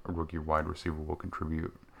what a rookie wide receiver will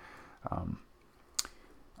contribute.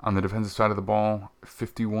 On the defensive side of the ball,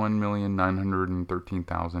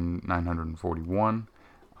 $51,913,941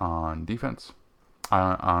 on defense,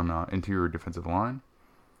 on interior defensive line.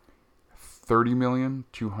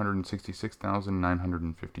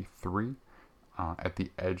 $30,266,953 at the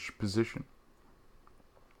edge position.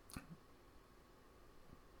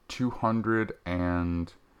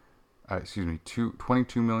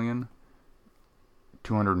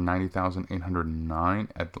 $22,290,809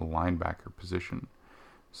 at the linebacker position.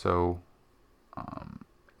 So,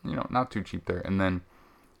 you know, not too cheap there. And then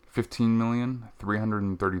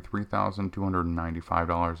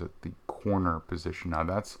 $15,333,295 at the corner position. Now,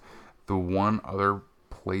 that's the one other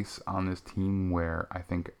place on this team where I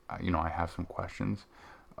think, you know, I have some questions.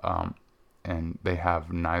 And they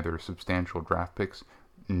have neither substantial draft picks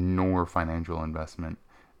nor financial investment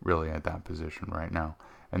really at that position right now.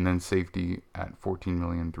 And then safety at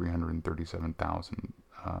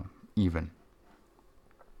 $14,337,000 even.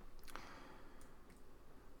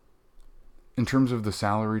 In terms of the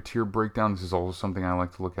salary tier breakdown, this is also something I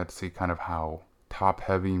like to look at to see kind of how top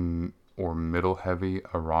heavy or middle heavy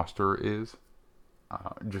a roster is,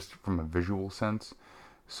 just from a visual sense.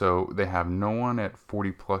 So they have no one at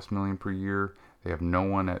 40 plus million per year. They have no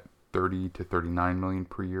one at 30 to 39 million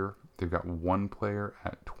per year. They've got one player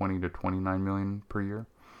at 20 to 29 million per year.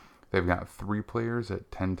 They've got three players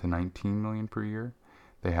at 10 to 19 million per year.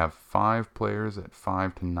 They have five players at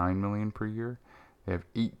 5 to 9 million per year. They have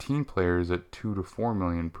 18 players at 2 to 4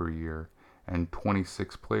 million per year and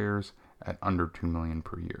 26 players at under 2 million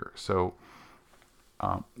per year. So,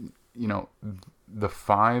 um, you know, the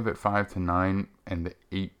 5 at 5 to 9 and the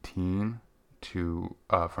 18 to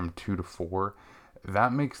from 2 to 4,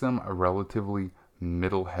 that makes them a relatively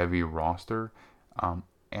middle heavy roster.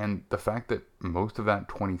 And the fact that most of that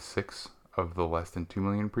 26 of the less than 2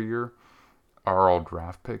 million per year are all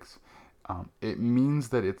draft picks, it means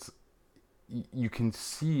that you can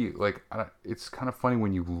see, like, it's kind of funny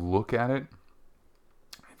when you look at it.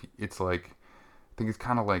 It's like, I think it's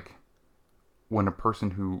kind of like when a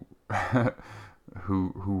person who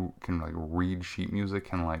who can like read sheet music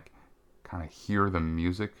can like kind of hear the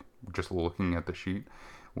music just looking at the sheet.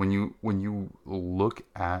 When you look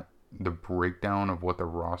at the breakdown of what the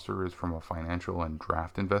roster is from a financial and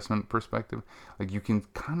draft investment perspective, like you can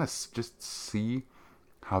kind of just see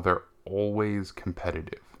how they're always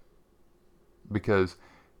competitive, because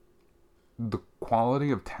the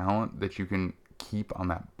quality of talent that you can keep on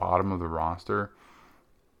that bottom of the roster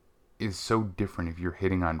is so different if you're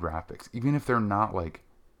hitting on draft picks, even if they're not like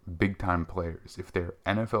big time players. If they're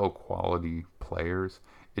NFL quality players,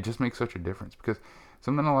 it just makes such a difference. Because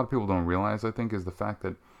something a lot of people don't realize, I think, is the fact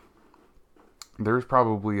that there's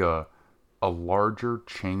probably a larger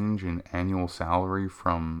change in annual salary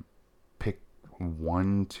from pick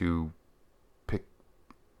 1 to pick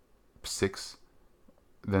 6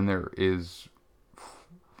 than there is,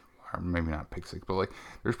 or maybe not pick 6, but like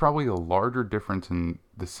there's probably a larger difference in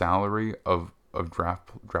the salary of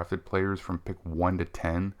drafted players from pick 1 to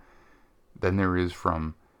 10 than there is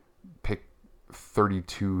from pick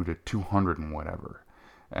 32 to 200 and whatever.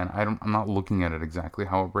 And I'm not looking at it exactly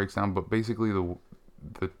how it breaks down, but basically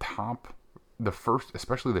the top, the first,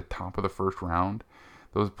 especially the top of the first round,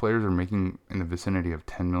 those players are making in the vicinity of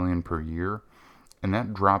 10 million per year, and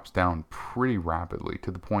that drops down pretty rapidly to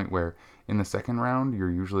the point where in the second round you're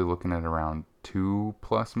usually looking at around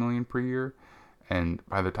 2+ million per year, and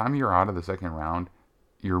by the time you're out of the second round,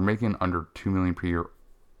 you're making under 2 million per year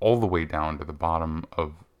all the way down to the bottom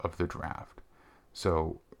of the draft.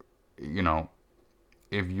 So, you know,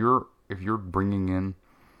 if you're bringing in,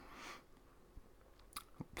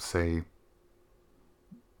 say,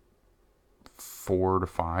 4 to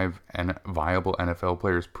 5 viable NFL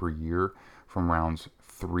players per year from rounds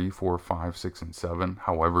 3, 4, 5, 6, and 7,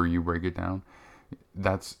 however you break it down,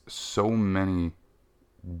 that's so many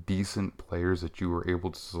decent players that you were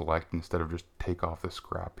able to select instead of just take off the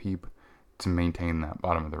scrap heap to maintain that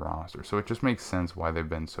bottom of the roster. So it just makes sense why they've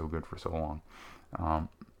been so good for so long.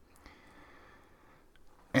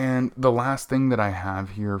 And the last thing that I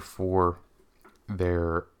have here for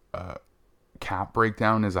their cap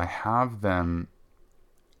breakdown is I have them,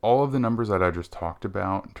 all of the numbers that I just talked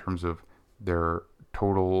about in terms of their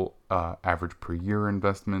total average per year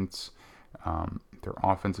investments, their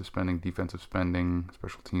offensive spending, defensive spending,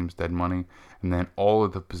 special teams, dead money, and then all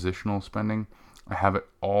of the positional spending. I have it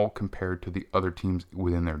all compared to the other teams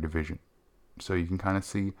within their division. So you can kind of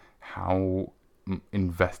see how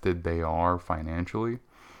invested they are financially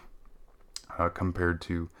compared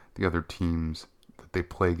to the other teams that they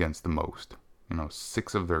play against the most.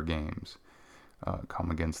 6 of their games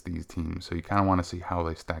come against these teams. So you kind of want to see how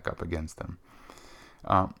they stack up against them.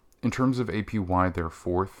 In terms of APY, they're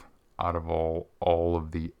 4th out of all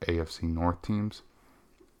of the AFC North teams.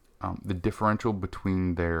 The differential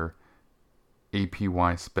between their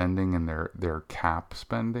APY spending and their cap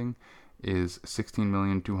spending is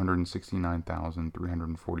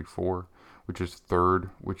 16,269,344, which is 3rd,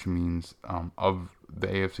 which means of the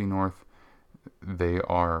AFC North, they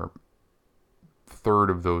are 3rd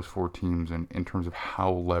of those 4 teams in terms of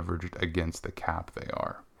how leveraged against the cap they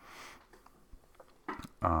are.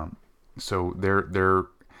 So they're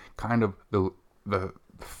kind of the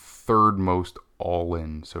 3rd most all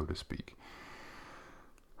in, so to speak.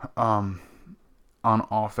 On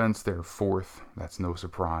offense, they're 4th. That's no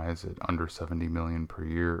surprise at under 70 million per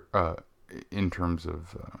year in terms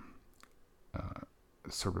of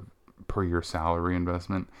sort of per year salary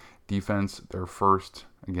investment. Defense, they're 1st.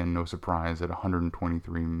 Again, no surprise at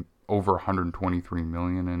over 123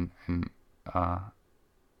 million in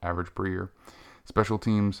average per year. Special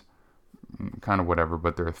teams, kind of whatever,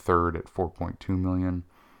 but they're third at 4.2 million.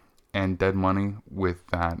 And dead money with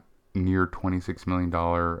that near $26 million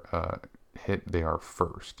hit, they are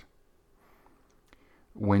first.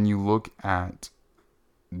 When you look at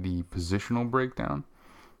the positional breakdown,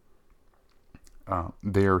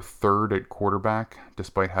 they are third at quarterback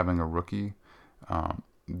despite having a rookie.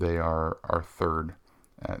 They are third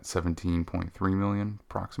at 17.3 million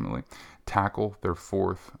approximately. Tackle, they're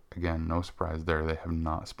fourth. Again, no surprise there. They have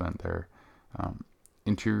not spent there.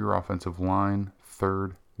 Interior offensive line,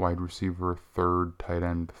 third. Wide receiver, third. Tight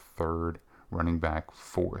end, third. Running back,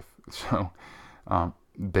 fourth. So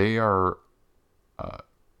they're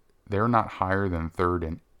not higher than third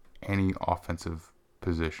in any offensive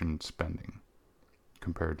position spending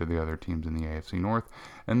compared to the other teams in the AFC North.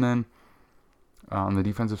 And then on the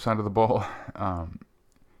defensive side of the ball,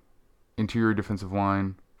 interior defensive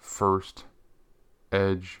line, first.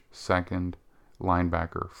 Edge, second.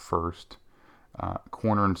 Linebacker, first.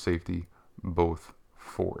 Corner and safety, both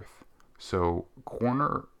fourth. So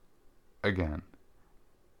corner, again,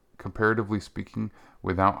 comparatively speaking,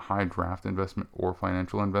 without high draft investment or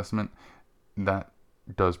financial investment, that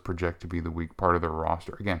does project to be the weak part of their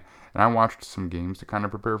roster. Again, and I watched some games to kind of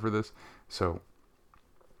prepare for this, so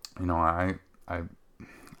I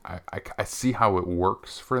see how it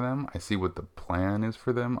works for them. I see what the plan is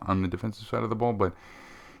for them on the defensive side of the ball, but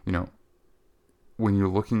when you're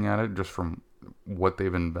looking at it just from what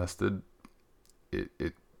they've invested,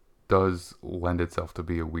 it does lend itself to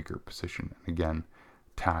be a weaker position. And again,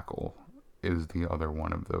 tackle is the other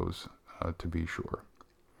one of those, to be sure.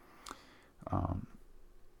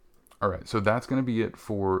 All right, so that's going to be it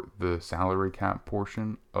for the salary cap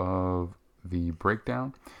portion of the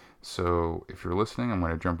breakdown. So if you're listening, I'm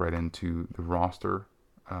going to jump right into the roster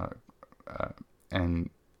and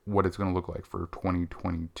what it's going to look like for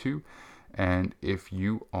 2022. And if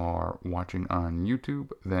you are watching on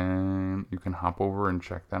YouTube, then you can hop over and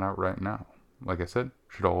check that out right now. Like I said,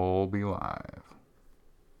 should all be live.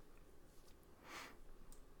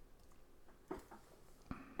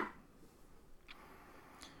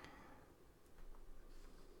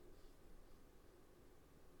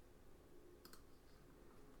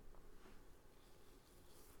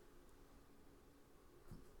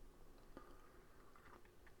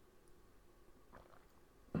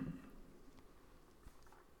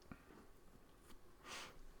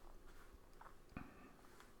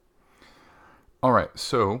 All right,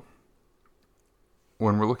 so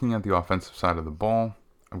when we're looking at the offensive side of the ball,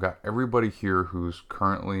 I've got everybody here who's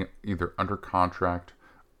currently either under contract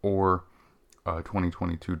or a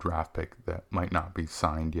 2022 draft pick that might not be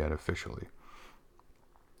signed yet officially.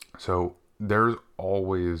 So there's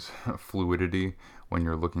always fluidity when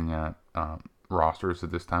you're looking at rosters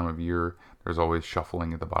at this time of year. There's always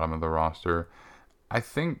shuffling at the bottom of the roster. I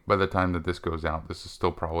think by the time that this goes out, this is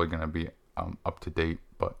still probably going to be up to date,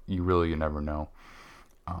 but you never know.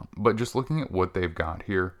 But just looking at what they've got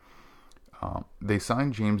here, they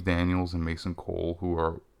signed James Daniels and Mason Cole,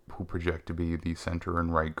 who project to be the center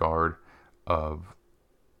and right guard of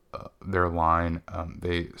their line.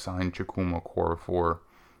 They signed Chukwuma Okorafor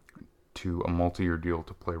to a multi-year deal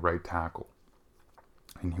to play right tackle,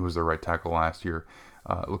 and he was the right tackle last year.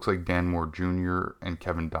 It looks like Dan Moore Jr. and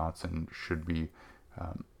Kevin Dotson should be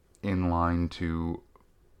in line to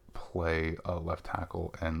play left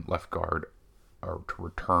tackle and left guard, or to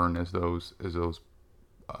return as those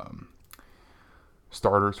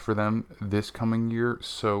starters for them this coming year.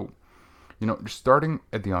 So, just starting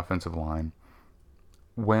at the offensive line,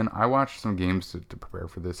 when I watched some games to prepare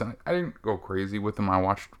for this, and I didn't go crazy with them. I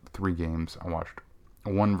watched 3 games. I watched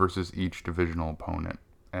one versus each divisional opponent,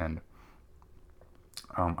 and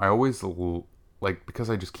I always because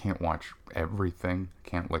I just can't watch everything,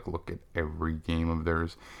 can't look at every game of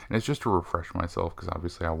theirs, and it's just to refresh myself, because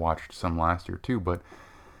obviously I watched some last year too, but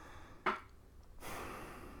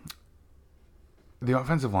the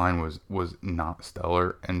offensive line was not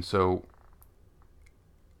stellar, and so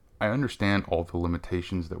I understand all the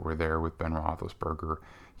limitations that were there with Ben Roethlisberger.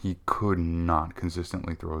 He could not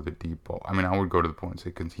consistently throw the deep ball. I mean, I would go to the point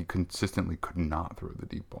and say he consistently could not throw the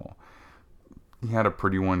deep ball. He had a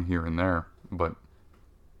pretty one here and there, but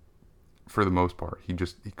for the most part, he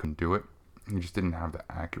couldn't do it. He just didn't have the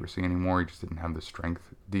accuracy anymore. He just didn't have the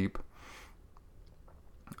strength deep.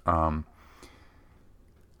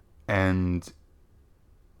 And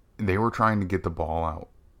they were trying to get the ball out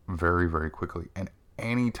very, very quickly. And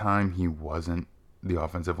anytime he wasn't, the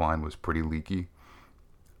offensive line was pretty leaky.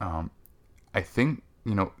 I think,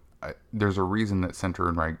 there's a reason that center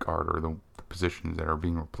and right guard are the positions that are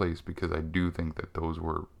being replaced, because I do think that those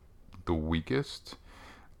were the weakest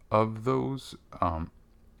of those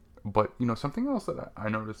But something else that I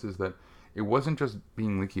noticed is that it wasn't just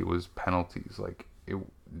being leaky; it was penalties. Like it,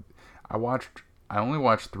 I watched. I only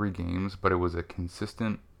watched 3 games, but it was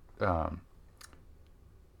um,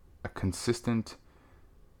 a consistent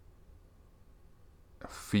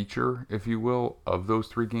feature, if you will, of those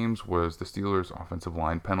 3 games was the Steelers' offensive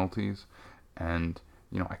line penalties. And,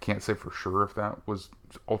 I can't say for sure if that was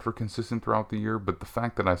ultra consistent throughout the year, but the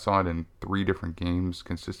fact that I saw it in 3 different games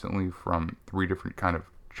consistently from 3 different kind of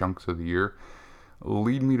chunks of the year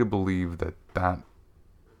lead me to believe that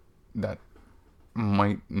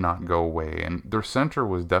might not go away. And their center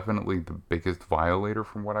was definitely the biggest violator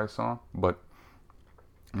from what I saw, but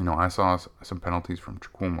I saw some penalties from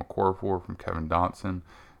Chukwuma Okorafor, from Kevin Dotson.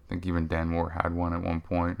 I think even Dan Moore had one at one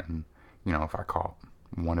point, and if I caught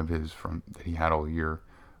one of his from that he had all year,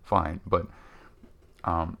 fine. But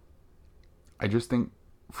I just think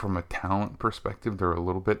from a talent perspective, they're a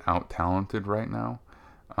little bit out talented right now,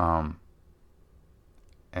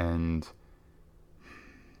 and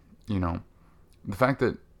the fact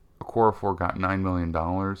that Okorafor got $9 million,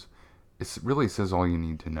 it really says all you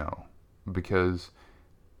need to know, because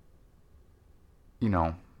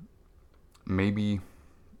maybe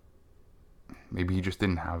he just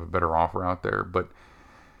didn't have a better offer out there, but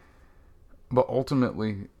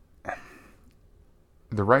ultimately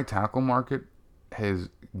the right tackle market has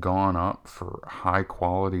gone up for high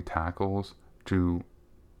quality tackles to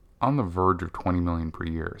on the verge of 20 million per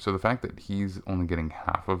year. So the fact that he's only getting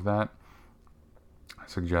half of that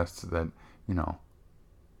suggests that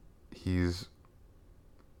he's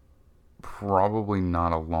probably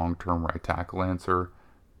not a long-term right tackle answer.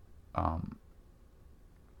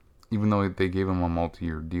 Even though they gave him a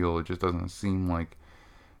multi-year deal, it just doesn't seem like,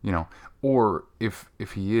 or if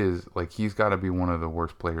he is, like, he's got to be one of the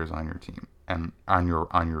worst players on your team and on your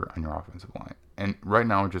offensive line. And right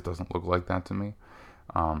now it just doesn't look like that to me.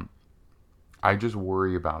 I just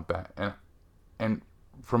worry about that. And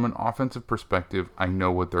from an offensive perspective, I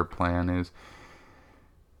know what their plan is.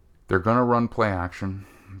 They're going to run play action.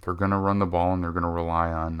 They're going to run the ball, and they're going to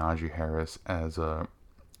rely on Najee Harris as a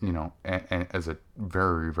as a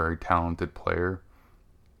very, very talented player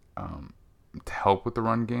to help with the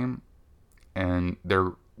run game. And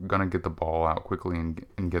they're going to get the ball out quickly and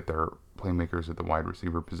get their playmakers at the wide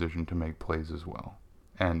receiver position to make plays as well.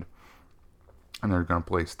 And they're going to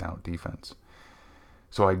play stout defense.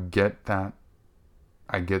 So I get that.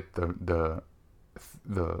 I get the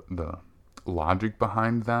logic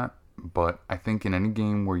behind that. But I think in any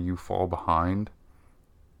game where you fall behind,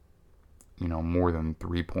 more than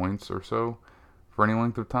 3 points or so for any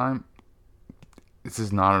length of time, this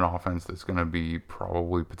is not an offense that's going to be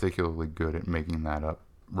probably particularly good at making that up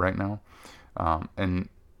right now. And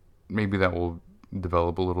maybe that will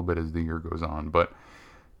develop a little bit as the year goes on. But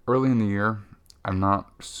early in the year, I'm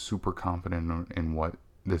not super confident in what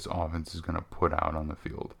this offense is going to put out on the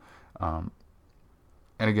field. And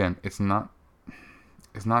again, it's not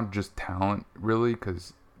just talent, really,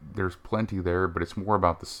 because there's plenty there, but it's more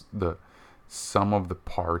about the sum of the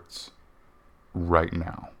parts right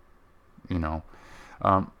now.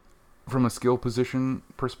 From a skill position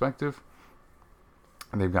perspective,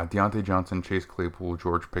 they've got Deontay Johnson, Chase Claypool,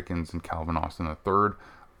 George Pickens, and Calvin Austin III,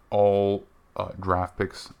 all draft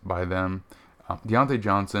picks by them. Deontay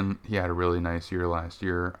Johnson, he had a really nice year last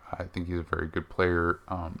year. I think he's a very good player.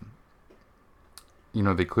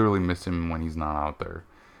 They clearly miss him when he's not out there.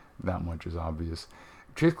 That much is obvious.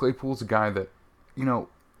 Chase Claypool's a guy that,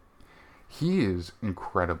 he is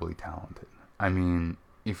incredibly talented. I mean,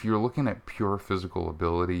 if you're looking at pure physical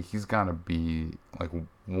ability, he's got to be like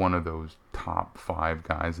one of those top 5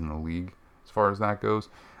 guys in the league as far as that goes.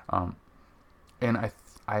 And I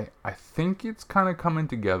think it's kind of coming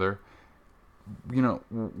together.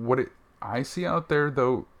 What I see out there,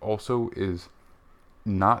 though, also is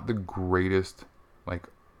not the greatest, like,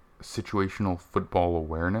 situational football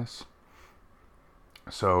awareness.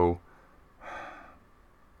 So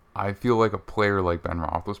I feel like a player like Ben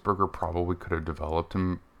Roethlisberger probably could have developed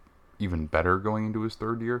him even better going into his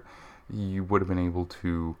 3rd year. You would have been able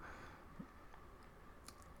to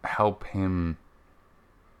help him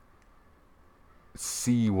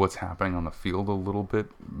see what's happening on the field a little bit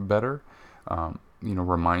better.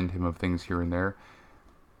 Remind him of things here and there.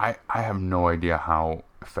 I have no idea how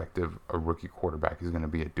effective a rookie quarterback is going to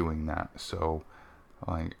be at doing that. So,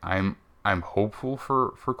 like, I'm hopeful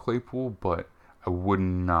for Claypool, but I would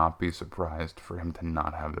not be surprised for him to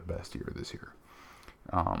not have the best year this year.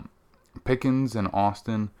 Pickens and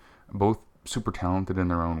Austin, both super talented in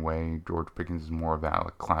their own way. George Pickens is more of that,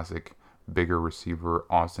 like, classic bigger receiver.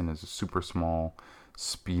 Austin is a super small,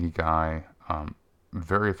 speedy guy,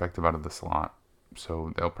 very effective out of the slot.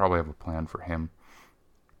 so they'll probably have a plan for him.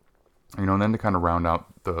 And then to kind of round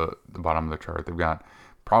out the bottom of the chart, they've got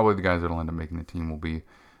probably the guys that'll end up making the team will be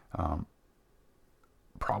um,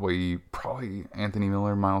 probably Anthony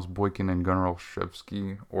Miller, Miles Boykin, and Gunnar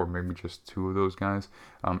Olszewski, or maybe just two of those guys.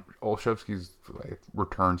 Olszewski's like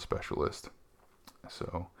return specialist,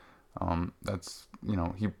 so that's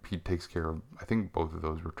he takes care of, I think, both of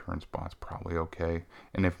those return spots probably okay,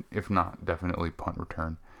 and if not, definitely punt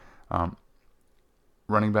return.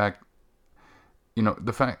 Running back,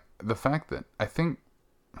 the fact that I think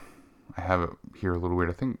I have it here a little weird.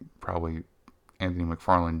 I think probably Anthony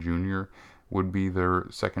McFarland Jr. would be their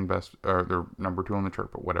second best, or their number 2 on the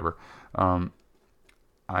chart, but whatever.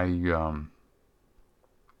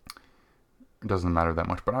 It doesn't matter that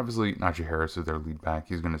much, but obviously Najee Harris is their lead back.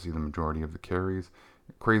 He's going to see the majority of the carries.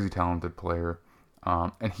 Crazy talented player,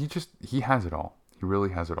 and he has it all. He really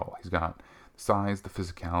has it all. He's got the size, the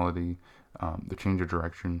physicality, the change of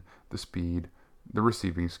direction, the speed, the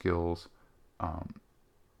receiving skills,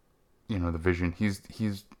 the vision.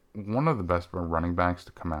 He's one of the best running backs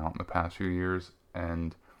to come out in the past few years,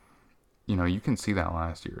 and you can see that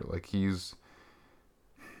last year. Like he's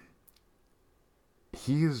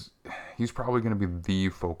probably going to be the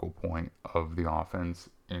focal point of the offense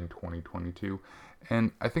in 2022,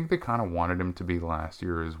 and I think they kind of wanted him to be last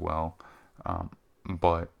year as well,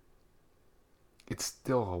 but it's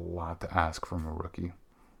still a lot to ask from a rookie.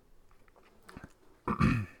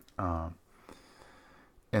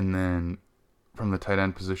 And then from the tight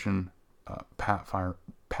end position, Pat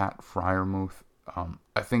Freiermuth,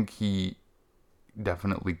 I think he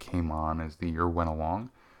definitely came on as the year went along.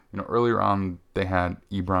 Earlier on they had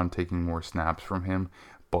Ebron taking more snaps from him,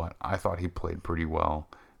 but I thought he played pretty well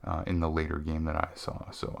in the later game that I saw.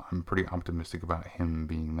 So I'm pretty optimistic about him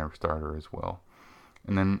being their starter as well.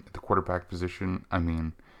 And then at the quarterback position, I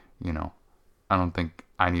don't think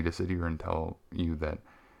I need to sit here and tell you that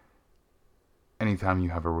anytime you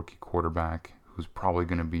have a rookie quarterback who's probably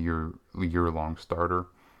going to be your year-long starter,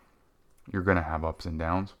 you're going to have ups and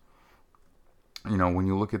downs. When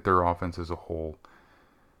you look at their offense as a whole,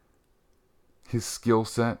 his skill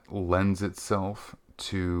set lends itself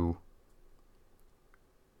to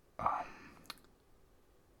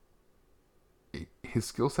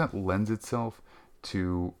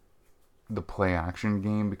the play action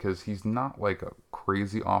game, because he's not like a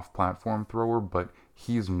crazy off platform thrower, but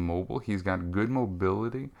he's mobile. He's got good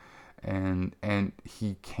mobility, and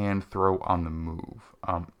he can throw on the move.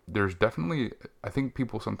 There's definitely, I think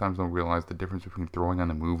people sometimes don't realize the difference between throwing on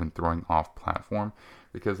the move and throwing off platform,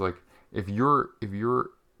 because like if you're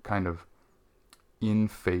kind of in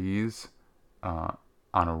phase on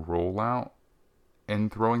a rollout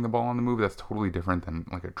and throwing the ball on the move, that's totally different than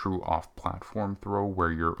like a true off platform throw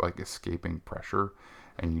where you're like escaping pressure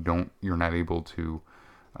and you're not able to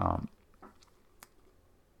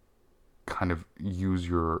kind of use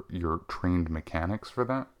your trained mechanics for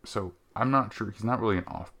that. So I'm not sure, he's not really an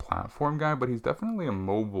off platform guy, but he's definitely a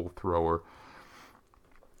mobile thrower.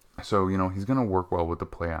 So he's going to work well with the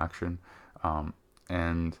play action,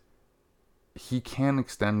 and he can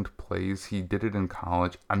extend plays. He did it in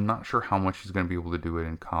college. I'm not sure how much he's going to be able to do it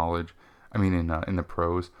in college. I mean, in the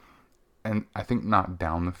pros, and I think not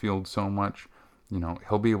down the field so much.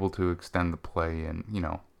 He'll be able to extend the play and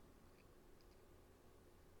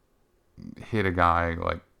hit a guy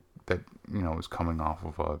like that. Is coming off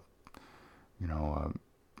of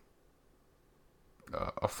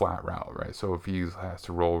a flat route, right? So if he has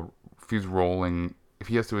to roll, if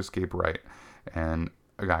he has to escape right, and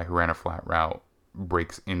a guy who ran a flat route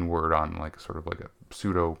breaks inward on like sort of like a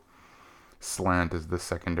pseudo slant as the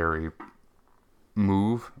secondary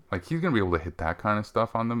move, like he's gonna be able to hit that kind of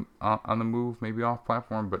stuff on the move, maybe off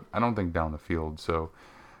platform, but I don't think down the field. So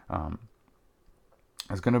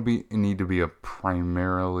it's gonna need to be a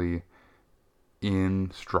primarily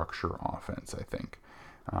in structure offense, I think.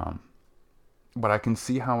 But I can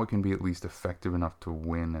see how it can be at least effective enough to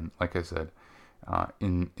win. And like I said,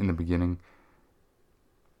 in the beginning,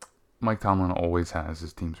 Mike Tomlin always has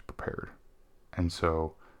his teams prepared. And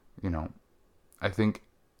so, I think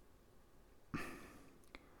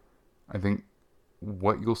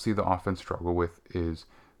what you'll see the offense struggle with is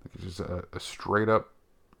just a straight up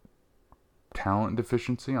talent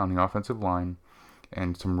deficiency on the offensive line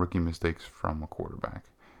and some rookie mistakes from a quarterback.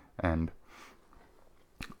 And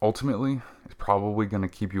ultimately, it's probably going to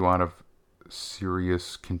keep you out of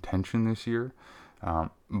serious contention this year.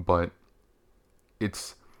 But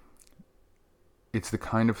it's the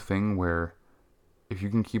kind of thing where if you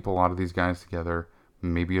can keep a lot of these guys together,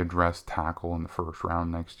 maybe address tackle in the first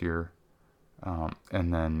round next year,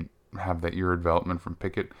 and then have that year of development from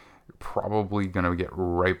Pickett, probably going to get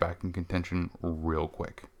right back in contention real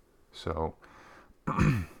quick. So,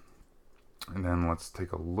 and then let's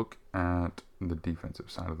take a look at the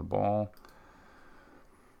defensive side of the ball.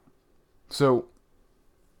 So,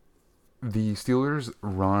 the Steelers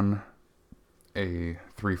run a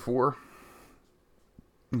 3-4.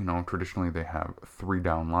 Traditionally they have 3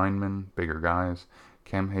 down linemen, bigger guys.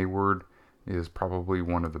 Cam Hayward is probably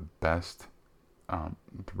one of the best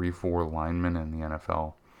 3-4 linemen in the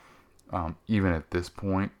NFL. Even at this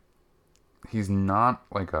point, he's not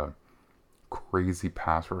like a crazy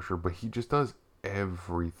pass rusher, but he just does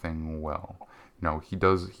everything well. He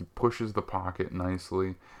pushes the pocket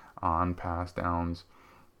nicely on pass downs.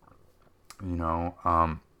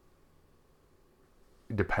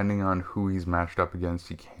 Depending on who he's matched up against,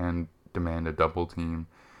 he can demand a double team.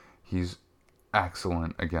 He's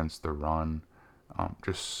excellent against the run.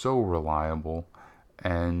 Just so reliable.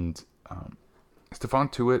 And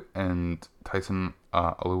Stephon Tuitt and Tyson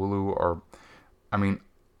Alualu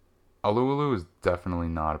Alualu is definitely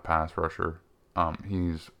not a pass rusher.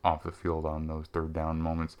 He's off the field on those third down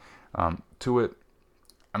moments. Tuitt,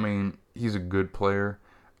 he's a good player.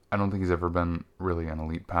 I don't think he's ever been really an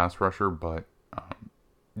elite pass rusher, but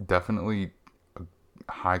definitely a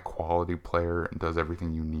high quality player and does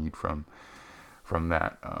everything you need from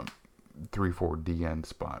that 3-4 D end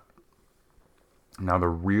spot. Now the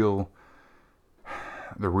real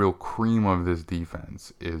cream of this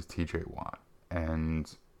defense is TJ Watt,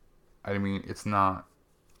 and it's not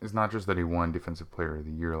just that he won Defensive Player of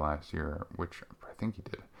the Year last year, which I think he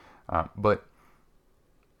did, but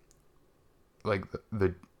like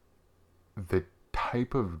the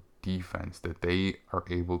type of defense that they are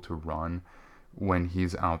able to run when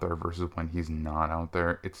he's out there versus when he's not out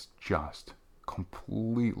there, it's just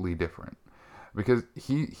completely different, because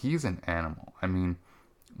he's an animal.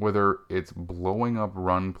 Whether it's blowing up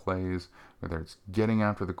run plays, whether it's getting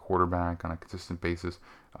after the quarterback on a consistent basis,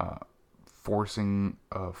 forcing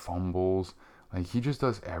fumbles, like he just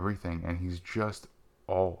does everything, and he's just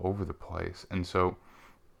all over the place. And so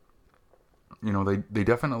they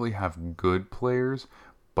definitely have good players,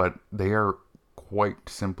 but they are quite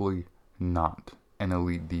simply not an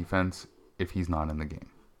elite defense if he's not in the game.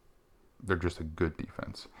 They're just a good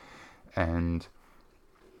defense. And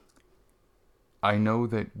I know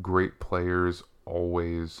that great players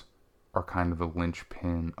always are kind of the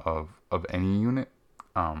linchpin of any unit.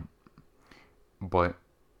 But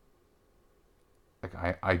like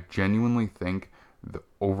I genuinely think the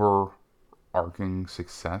overarching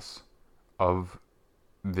success of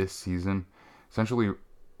this season essentially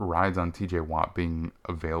rides on TJ Watt being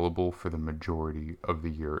available for the majority of the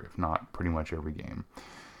year, if not pretty much every game.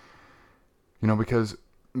 Because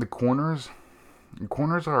the corners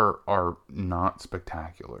are not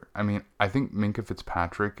spectacular. I think Minkah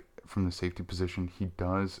Fitzpatrick from the safety position,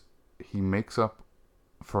 he makes up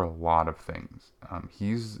for a lot of things.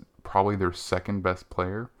 He's probably their second best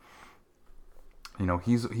player.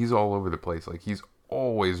 He's all over the place. Like, he's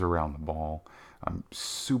always around the ball.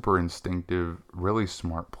 Super instinctive, really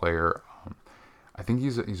smart player. I think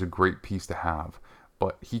he's a great piece to have,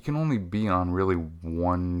 but he can only be on really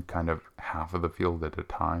one kind of half of the field at a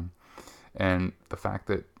time. And the fact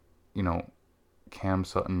that, Cam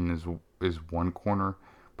Sutton is one corner,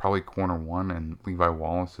 probably corner one, and Levi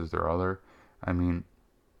Wallace is their other.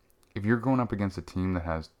 If you're going up against a team that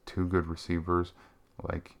has 2 good receivers,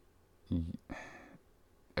 like,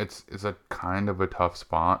 it's a kind of a tough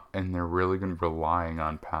spot, and they're really going to be relying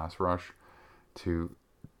on pass rush to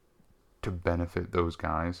benefit those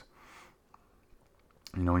guys.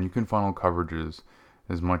 And you can funnel coverages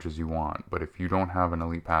as much as you want, but if you don't have an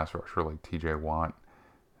elite pass rusher like TJ Watt,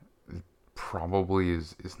 it probably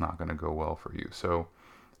is not going to go well for you. So,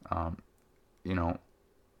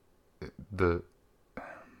 the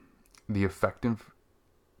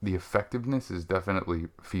effectiveness is definitely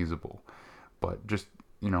feasible, but just,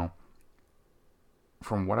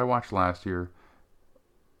 from what I watched last year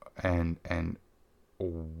and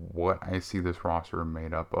what I see this roster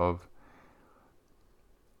made up of,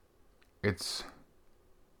 it's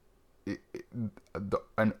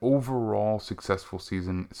an overall successful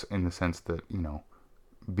season in the sense that,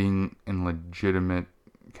 being in legitimate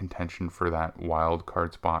contention for that wild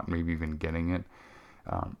card spot, maybe even getting it,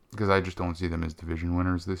 because I just don't see them as division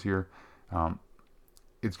winners this year.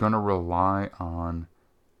 It's going to rely on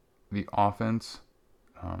the offense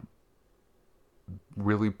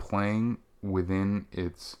really playing within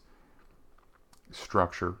its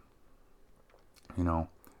structure,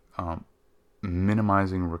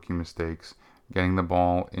 minimizing rookie mistakes, getting the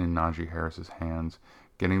ball in Najee Harris's hands,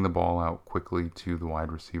 getting the ball out quickly to the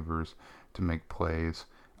wide receivers to make plays,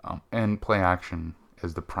 and play action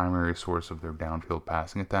as the primary source of their downfield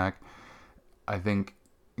passing attack. I think,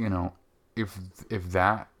 you know, if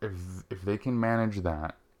if they can manage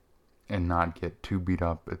that and not get too beat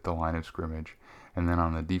up at the line of scrimmage, and then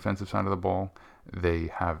on the defensive side of the ball, they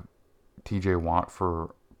have TJ Watt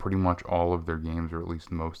for pretty much all of their games, or at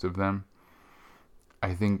least most of them.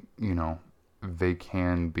 I think, you know, they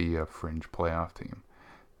can be a fringe playoff team.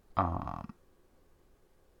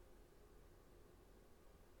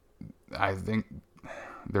 I think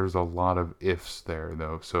there's a lot of ifs there,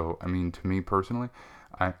 though. So, I mean, to me personally,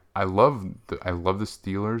 I love the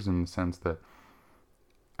Steelers in the sense that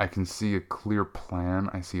I can see a clear plan.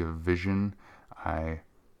 I see a vision. I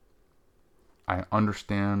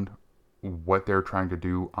understand what they're trying to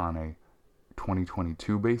do on a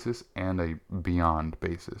 2022 basis and a beyond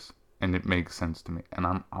basis, and it makes sense to me. And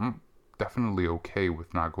I'm definitely okay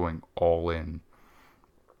with not going all in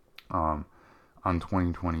on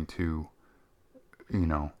 2022, you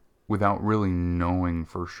know, without really knowing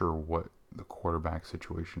for sure what the quarterback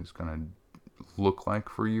situation is going to look like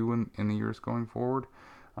for you in the years going forward.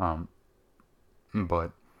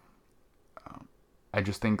 But I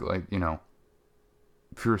just think, like, you know,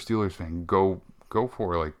 if you're a Steelers fan, go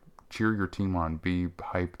for it. Like, cheer your team on. Be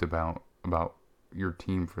hyped about your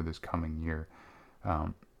team for this coming year.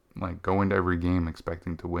 Like, go into every game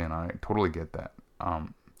expecting to win. I totally get that.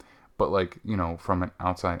 But, like, you know, from an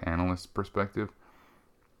outside analyst perspective,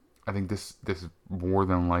 I think this is more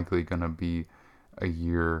than likely going to be a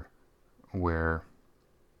year where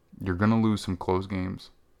you're going to lose some close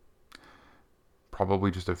games.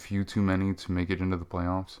 Probably just a few too many to make it into the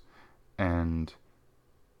playoffs. And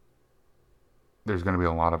there's going to be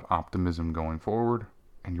a lot of optimism going forward.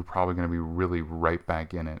 And you're probably going to be really right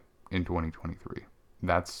back in it in 2023.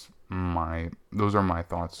 Those are my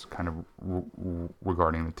thoughts kind of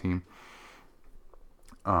regarding the team.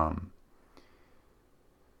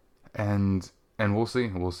 And we'll see.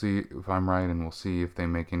 We'll see if I'm right, and we'll see if they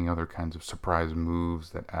make any other kinds of surprise moves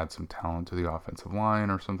that add some talent to the offensive line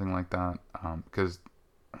or something like that. Because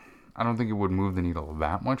I don't think it would move the needle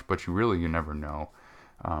that much, but you never know.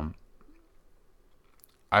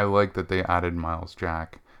 I like that they added Miles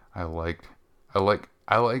Jack. I like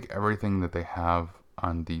everything that they have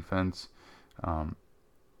on defense,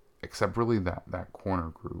 except really that corner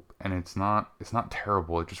group. And it's not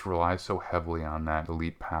terrible. It just relies so heavily on that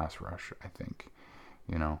elite pass rush, I think.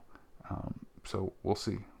 You know, so we'll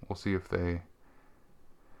see. We'll see if they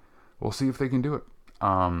can do it.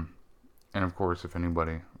 And of course, if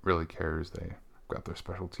anybody really cares, they got their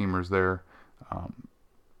special teamers there.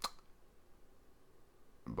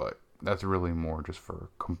 But that's really more just for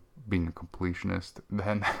being a completionist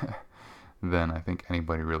than I think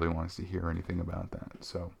anybody really wants to hear anything about that.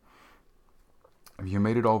 So if you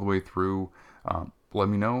made it all the way through, let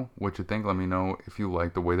me know what you think. Let me know if you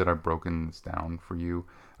like the way that I've broken this down for you.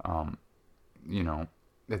 You know,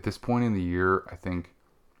 at this point in the year, I think,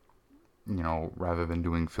 you know, rather than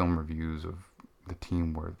doing film reviews of the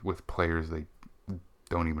team with players they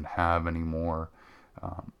don't even have anymore,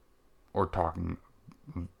 or talking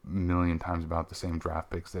a million times about the same draft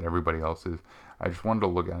picks that everybody else is, I just wanted to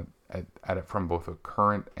look at it from both a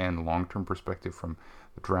current and long-term perspective, from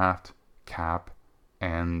the draft, cap,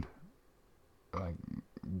 and like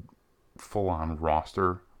full-on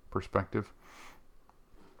roster perspective.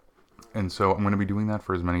 And so I'm going to be doing that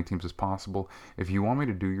for as many teams as possible. If you want me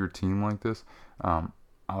to do your team like this,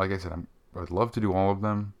 like I said, I'd love to do all of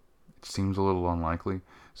them. It seems a little unlikely.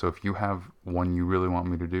 So if you have one you really want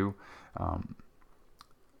me to do,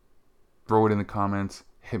 throw it in the comments.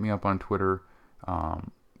 Hit me up on Twitter.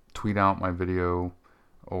 Tweet out my video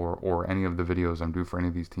or any of the videos I'm due for any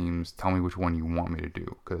of these teams. Tell me which one you want me to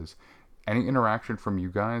do, because any interaction from you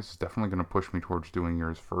guys is definitely going to push me towards doing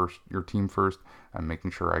your team first, and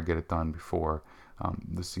making sure I get it done before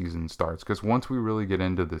the season starts. Because once we really get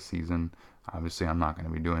into the season, obviously I'm not going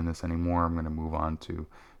to be doing this anymore. I'm going to move on to, you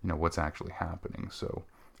know, what's actually happening. So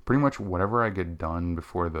pretty much whatever I get done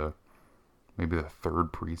before maybe the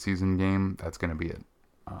third preseason game, that's going to be it.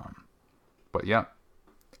 But yeah,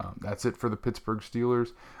 that's it for the Pittsburgh Steelers.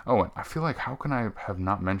 Oh, and I feel like, how can I have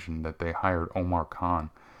not mentioned that they hired Omar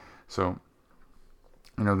Khan? So,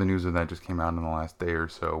 you know, the news of that just came out in the last day or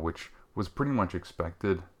so, which was pretty much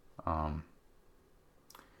expected.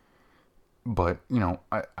 But, you know,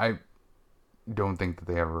 I don't think that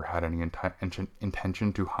they ever had any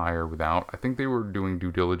intention to hire without. I think they were doing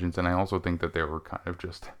due diligence, and I also think that they were kind of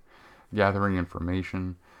just gathering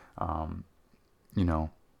information, you know,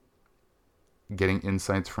 getting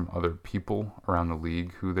insights from other people around the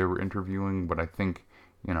league who they were interviewing. But I think,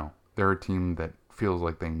 you know, they're a team that feels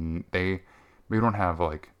like they don't have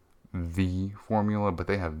like the formula, but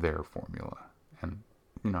they have their formula. And,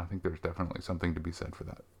 I think there's definitely something to be said for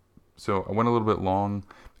that. So I went a little bit long.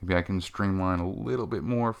 Maybe I can streamline a little bit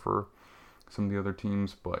more for some of the other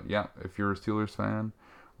teams. But yeah, if you're a Steelers fan,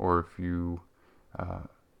 or if you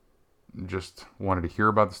just wanted to hear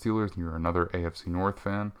about the Steelers and you're another AFC North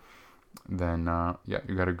fan, then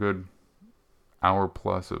you got a good hour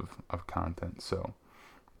plus of content. So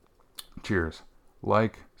cheers.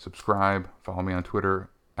 Like, subscribe, follow me on Twitter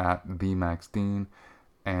at TheMaxDean,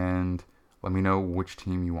 and let me know which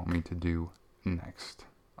team you want me to do next.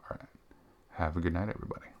 All right. Have a good night,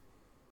 everybody.